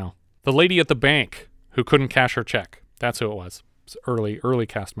was now. The lady at the bank who couldn't cash her check. That's who it was. It's early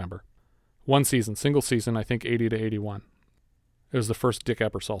cast member. One season, single season, I think 80 to 81. It was the first Dick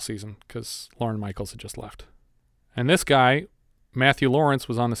Ebersol season because Lorne Michaels had just left. And this guy, Matthew Lawrence,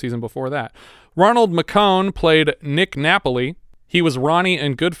 was on the season before that. Ronald McCone played Nick Napoli. He was Ronnie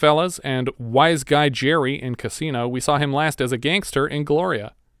in Goodfellas and Wise Guy Jerry in Casino. We saw him last as a gangster in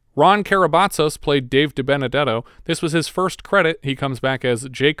Gloria. Ron Karabatsos played Dave DiBenedetto. This was his first credit. He comes back as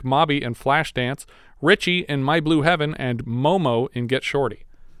Jake Mobby in Flashdance, Richie in My Blue Heaven, and Momo in Get Shorty.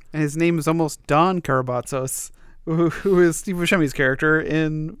 And his name is almost Don Karabatsos, who is Steve Buscemi's character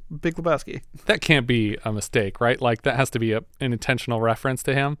in Big Lebowski. That can't be a mistake, right? Like, that has to be an intentional reference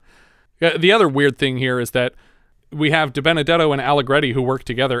to him. The other weird thing here is that we have DiBenedetto and Allegretti who work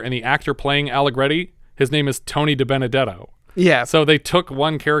together, and the actor playing Allegretti, his name is Tony DiBenedetto. Yeah. So they took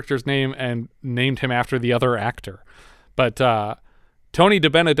one character's name and named him after the other actor. But Tony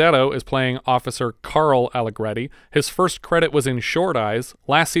DiBenedetto is playing Officer Carl Allegretti. His first credit was in Short Eyes.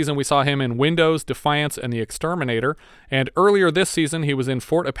 Last season we saw him in Windows, Defiance, and The Exterminator. And earlier this season he was in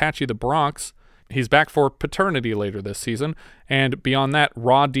Fort Apache the Bronx. He's back for Paternity later this season. And beyond that,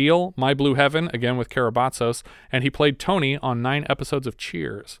 Raw Deal, My Blue Heaven, again with Karabatsos. And he played Tony on 9 episodes of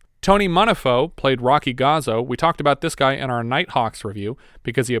Cheers. Tony Monifo played Rocky Gazzo. We talked about this guy in our Nighthawks review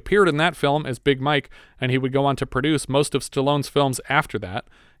because he appeared in that film as Big Mike, and he would go on to produce most of Stallone's films after that.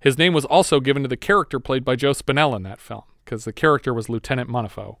 His name was also given to the character played by Joe Spinell in that film because the character was Lieutenant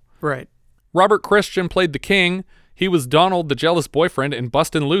Monifo. Right. Robert Christian played the King. He was Donald, the jealous boyfriend, in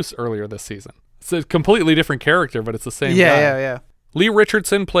Bustin' Loose earlier this season. It's a completely different character, but it's the same guy. Yeah. Lee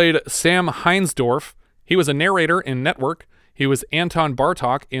Richardson played Sam Heinsdorf. He was a narrator in Network. He was Anton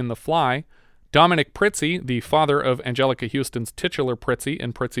Bartok in The Fly. Dominic Prizzi, the father of Angelica Houston's titular Prizzi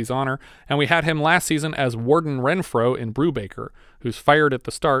in Prizzi's Honor, and we had him last season as Warden Renfro in Brubaker, who's fired at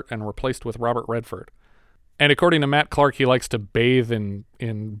the start and replaced with Robert Redford. And according to Matt Clark, he likes to bathe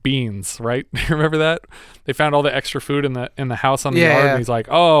in beans, right? Remember that? They found all the extra food in the house on the yard, and he's like,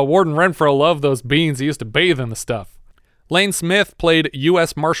 oh, Warden Renfro loved those beans. He used to bathe in the stuff. Lane Smith played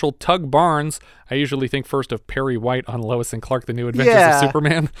U.S. Marshal Tug Barnes. I usually think first of Perry White on Lois and Clark, The New Adventures of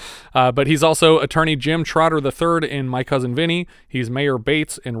Superman. But he's also Attorney Jim Trotter III in My Cousin Vinny. He's Mayor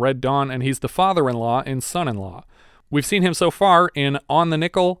Bates in Red Dawn, and he's the father-in-law in Son-in-Law. We've seen him so far in On the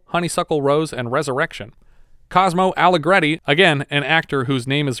Nickel, Honeysuckle Rose, and Resurrection. Cosmo Allegretti, again, an actor whose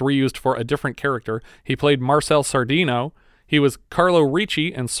name is reused for a different character. He played Marcel Sardino. He was Carlo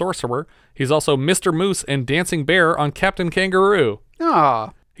Ricci in Sorcerer. He's also Mr. Moose and Dancing Bear on Captain Kangaroo.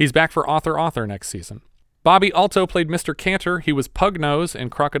 Ah. He's back for Author next season. Bobby Alto played Mr. Cantor. He was Pugnose in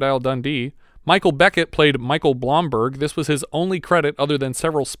Crocodile Dundee. Michael Beckett played Michael Blomberg. This was his only credit other than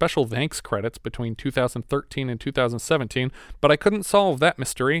several special thanks credits between 2013 and 2017, but I couldn't solve that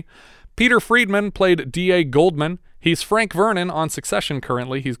mystery. Peter Friedman played D.A. Goldman. He's Frank Vernon on Succession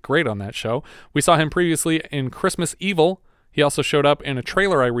currently. He's great on that show. We saw him previously in Christmas Evil. He also showed up in a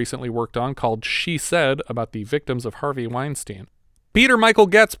trailer I recently worked on called She Said about the victims of Harvey Weinstein. Peter Michael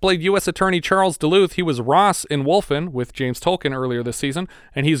Getz played U.S. Attorney Charles Duluth. He was Ross in Wolfen with James Tolkien earlier this season,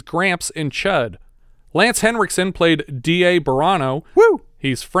 and he's Gramps in Chud. Lance Henriksen played D.A. Barano. Woo!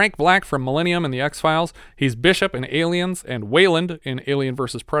 He's Frank Black from Millennium and the X-Files. He's Bishop in Aliens and Wayland in Alien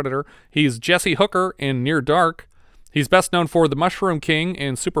vs. Predator. He's Jesse Hooker in Near Dark. He's best known for the Mushroom King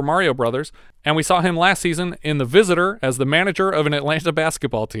in Super Mario Brothers, and we saw him last season in The Visitor as the manager of an Atlanta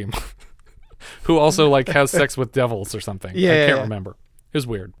basketball team, who also has sex with devils or something. I can't remember. It was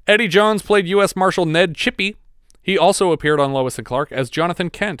weird. Eddie Jones played U.S. Marshal Ned Chippy. He also appeared on Lois and Clark as Jonathan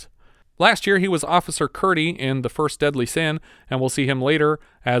Kent. Last year, he was Officer Curdy in The First Deadly Sin, and we'll see him later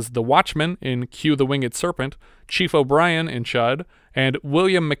as the Watchman in Q the Winged Serpent, Chief O'Brien in Chud, and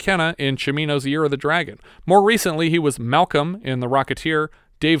William McKenna in Chimino's Year of the Dragon. More recently, he was Malcolm in The Rocketeer,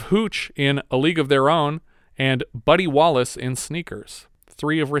 Dave Hooch in A League of Their Own, and Buddy Wallace in Sneakers.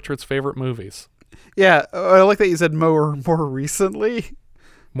 3 of Richard's favorite movies. Yeah, I like that you said more recently.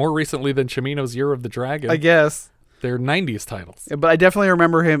 More recently than Chimino's Year of the Dragon. I guess. They're 90s titles. Yeah, but I definitely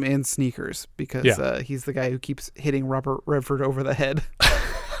remember him in Sneakers because he's the guy who keeps hitting Robert Redford over the head.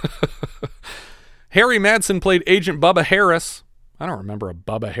 Harry Madsen played Agent Bubba Harris. I don't remember a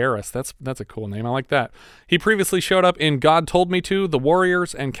Bubba Harris. That's a cool name. I like that. He previously showed up in God Told Me To, The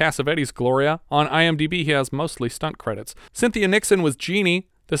Warriors, and Cassavetes' Gloria. On IMDb, he has mostly stunt credits. Cynthia Nixon was Jeannie.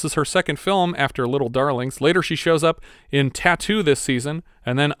 This is her second film after Little Darlings. Later, she shows up in Tattoo this season,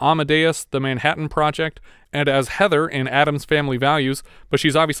 and then Amadeus, The Manhattan Project, and as Heather in Addams Family Values, but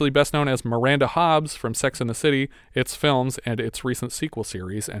she's obviously best known as Miranda Hobbs from Sex and the City, its films, and its recent sequel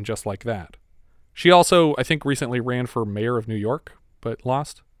series, and Just Like That. She also, I think, recently ran for mayor of New York, but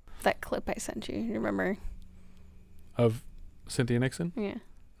lost. That clip I sent you remember? Of Cynthia Nixon? Yeah.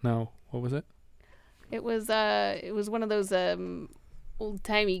 No, what was it? It was one of those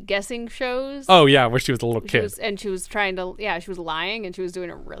old-timey guessing shows. Oh, yeah, where she was a little kid. She was trying to, she was lying, and she was doing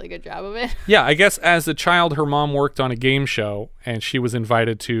a really good job of it. Yeah, I guess as a child, her mom worked on a game show, and she was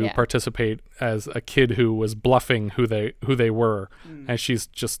invited to participate as a kid who was bluffing who they were, and she's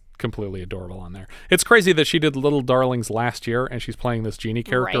just completely adorable on there. It's crazy that she did Little Darlings last year, and she's playing this Jeannie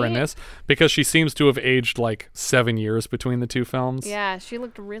character in this, because she seems to have aged like 7 years between the two films. Yeah, she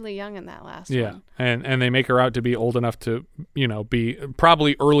looked really young in that last one. And they make her out to be old enough to, be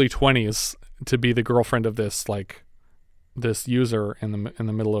probably early 20s to be the girlfriend of this user in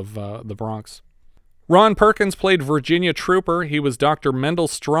the middle of the Bronx. Ron Perkins played Virginia Trooper. He was Dr. Mendel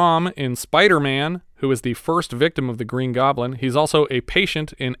Strom in Spider-Man, who was the first victim of the Green Goblin. He's also a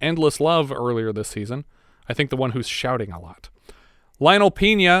patient in Endless Love earlier this season. I think the one who's shouting a lot. Lionel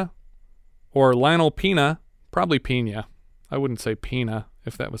Pena, or Lionel Pena, probably Pena. I wouldn't say Pena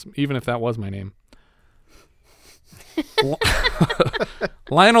even if that was my name.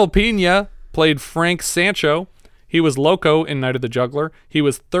 Lionel Pena played Frank Sancho. He was Loco in Night of the Juggler. He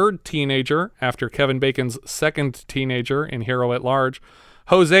was third teenager after Kevin Bacon's second teenager in Hero at Large.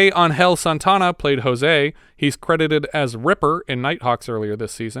 Jose Angel Santana played Jose. He's credited as Ripper in Nighthawks earlier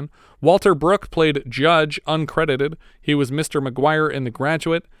this season. Walter Brooke played Judge, uncredited. He was Mr. McGuire in The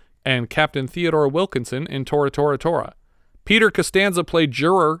Graduate and Captain Theodore Wilkinson in Tora Tora Tora. Peter Costanza played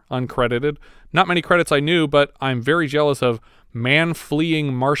Juror, uncredited. Not many credits I knew, but I'm very jealous of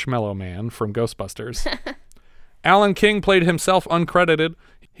Man-Fleeing Marshmallow Man from Ghostbusters. Alan King played himself, uncredited.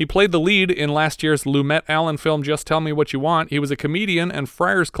 He played the lead in last year's Lumet Allen film Just Tell Me What You Want. He was a comedian and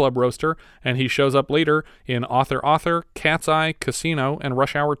Friars Club roaster, and he shows up later in Author, Cat's Eye, Casino, and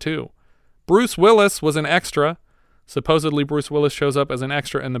Rush Hour 2. Bruce Willis was an extra. Supposedly Bruce Willis shows up as an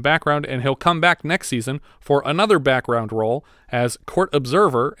extra in the background, and he'll come back next season for another background role as court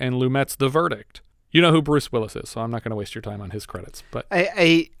observer in Lumet's The Verdict. You know who Bruce Willis is, so I'm not going to waste your time on his credits. But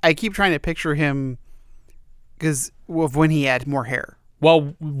I keep trying to picture him because of when he had more hair.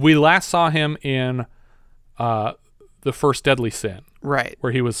 Well, we last saw him in The First Deadly Sin. Right.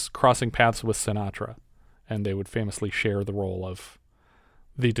 Where he was crossing paths with Sinatra, and they would famously share the role of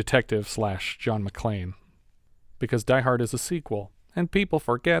the detective / John McClane. Because Die Hard is a sequel, and people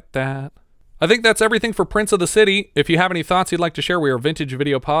forget that. I think that's everything for Prince of the City. If you have any thoughts you'd like to share, we are Vintage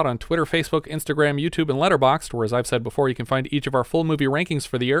Video Pod on Twitter, Facebook, Instagram, YouTube, and Letterboxd, where, as I've said before, you can find each of our full movie rankings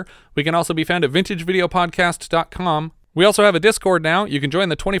for the year. We can also be found at vintagevideopodcast.com. We also have a Discord now. You can join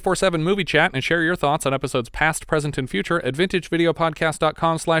the 24/7 movie chat and share your thoughts on episodes past, present, and future at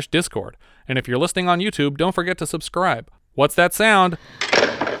vintagevideopodcast.com/Discord. And if you're listening on YouTube, don't forget to subscribe. What's that sound?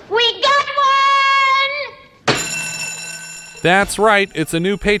 We got one! That's right, it's a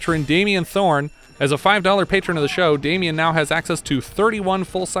new patron, Damien Thorne. As a $5 patron of the show, Damien now has access to 31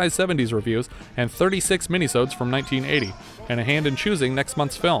 full-size 70s reviews and 36 minisodes from 1980, and a hand in choosing next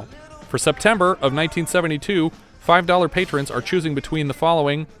month's film. For September of 1972, $5 patrons are choosing between the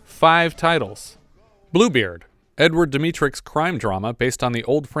following 5 titles. Bluebeard, Edward Dmytryk's crime drama based on the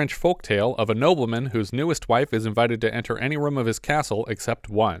old French folktale of a nobleman whose newest wife is invited to enter any room of his castle except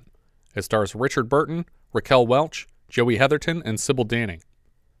one. It stars Richard Burton, Raquel Welch, Joey Heatherton, and Sybil Danning.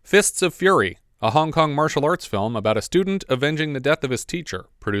 Fists of Fury, a Hong Kong martial arts film about a student avenging the death of his teacher,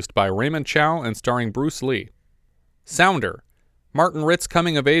 produced by Raymond Chow and starring Bruce Lee. Sounder, Martin Ritt's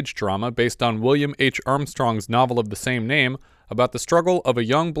coming-of-age drama based on William H. Armstrong's novel of the same name about the struggle of a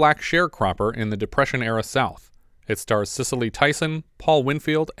young black sharecropper in the Depression-era South. It stars Cicely Tyson, Paul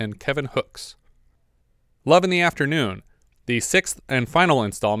Winfield, and Kevin Hooks. Love in the Afternoon, the 6th and final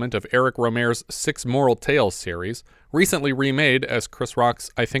installment of Eric Romaire's Six Moral Tales series, recently remade as Chris Rock's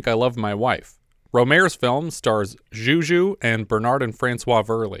I Think I Love My Wife. Romaire's film stars Juju and Bernard and Francois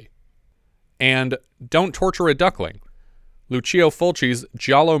Verly. And Don't Torture a Duckling, Lucio Fulci's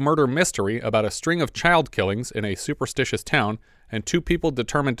giallo murder mystery about a string of child killings in a superstitious town and 2 people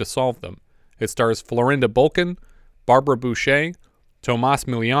determined to solve them. It stars Florinda Bolkan, Barbara Boucher, Tomas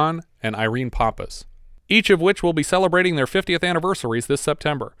Milian, and Irene Pappas, each of which will be celebrating their 50th anniversaries this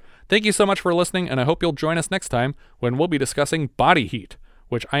September. Thank you so much for listening, and I hope you'll join us next time when we'll be discussing Body Heat,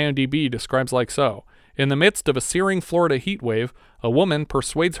 which IMDb describes like so. In the midst of a searing Florida heat wave, a woman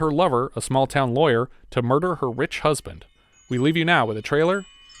persuades her lover, a small-town lawyer, to murder her rich husband. We leave you now with a trailer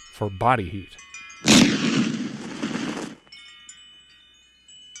for Body Heat.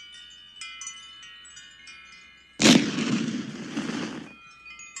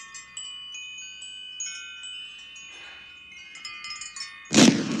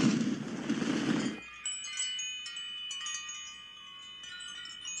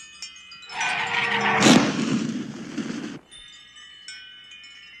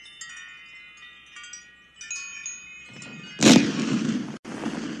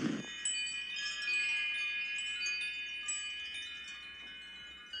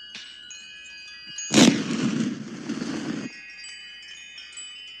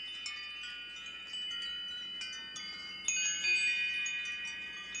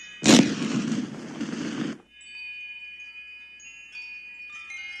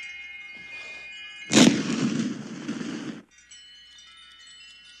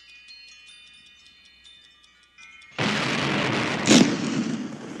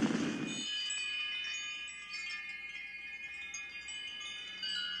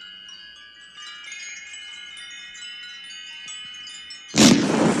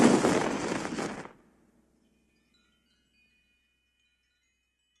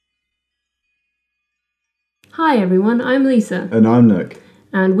 Hi everyone, I'm Lisa. And I'm Nick.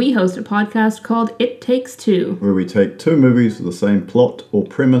 And we host a podcast called It Takes Two, where we take 2 movies with the same plot or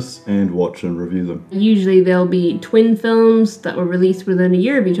premise and watch and review them. Usually they'll be twin films that were released within a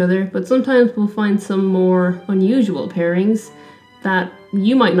year of each other, but sometimes we'll find some more unusual pairings that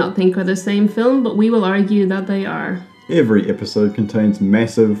you might not think are the same film, but we will argue that they are. Every episode contains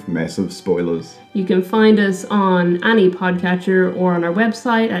massive, massive spoilers. You can find us on any podcatcher or on our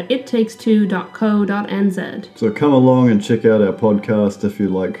website at ittakes2.co.nz. So come along and check out our podcast if you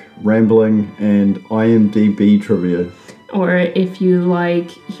like rambling and IMDb trivia. Or if you like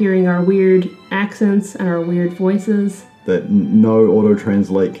hearing our weird accents and our weird voices. That no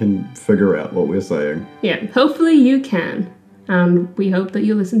auto-translate can figure out what we're saying. Yeah, hopefully you can. And we hope that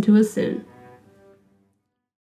you listen to us soon.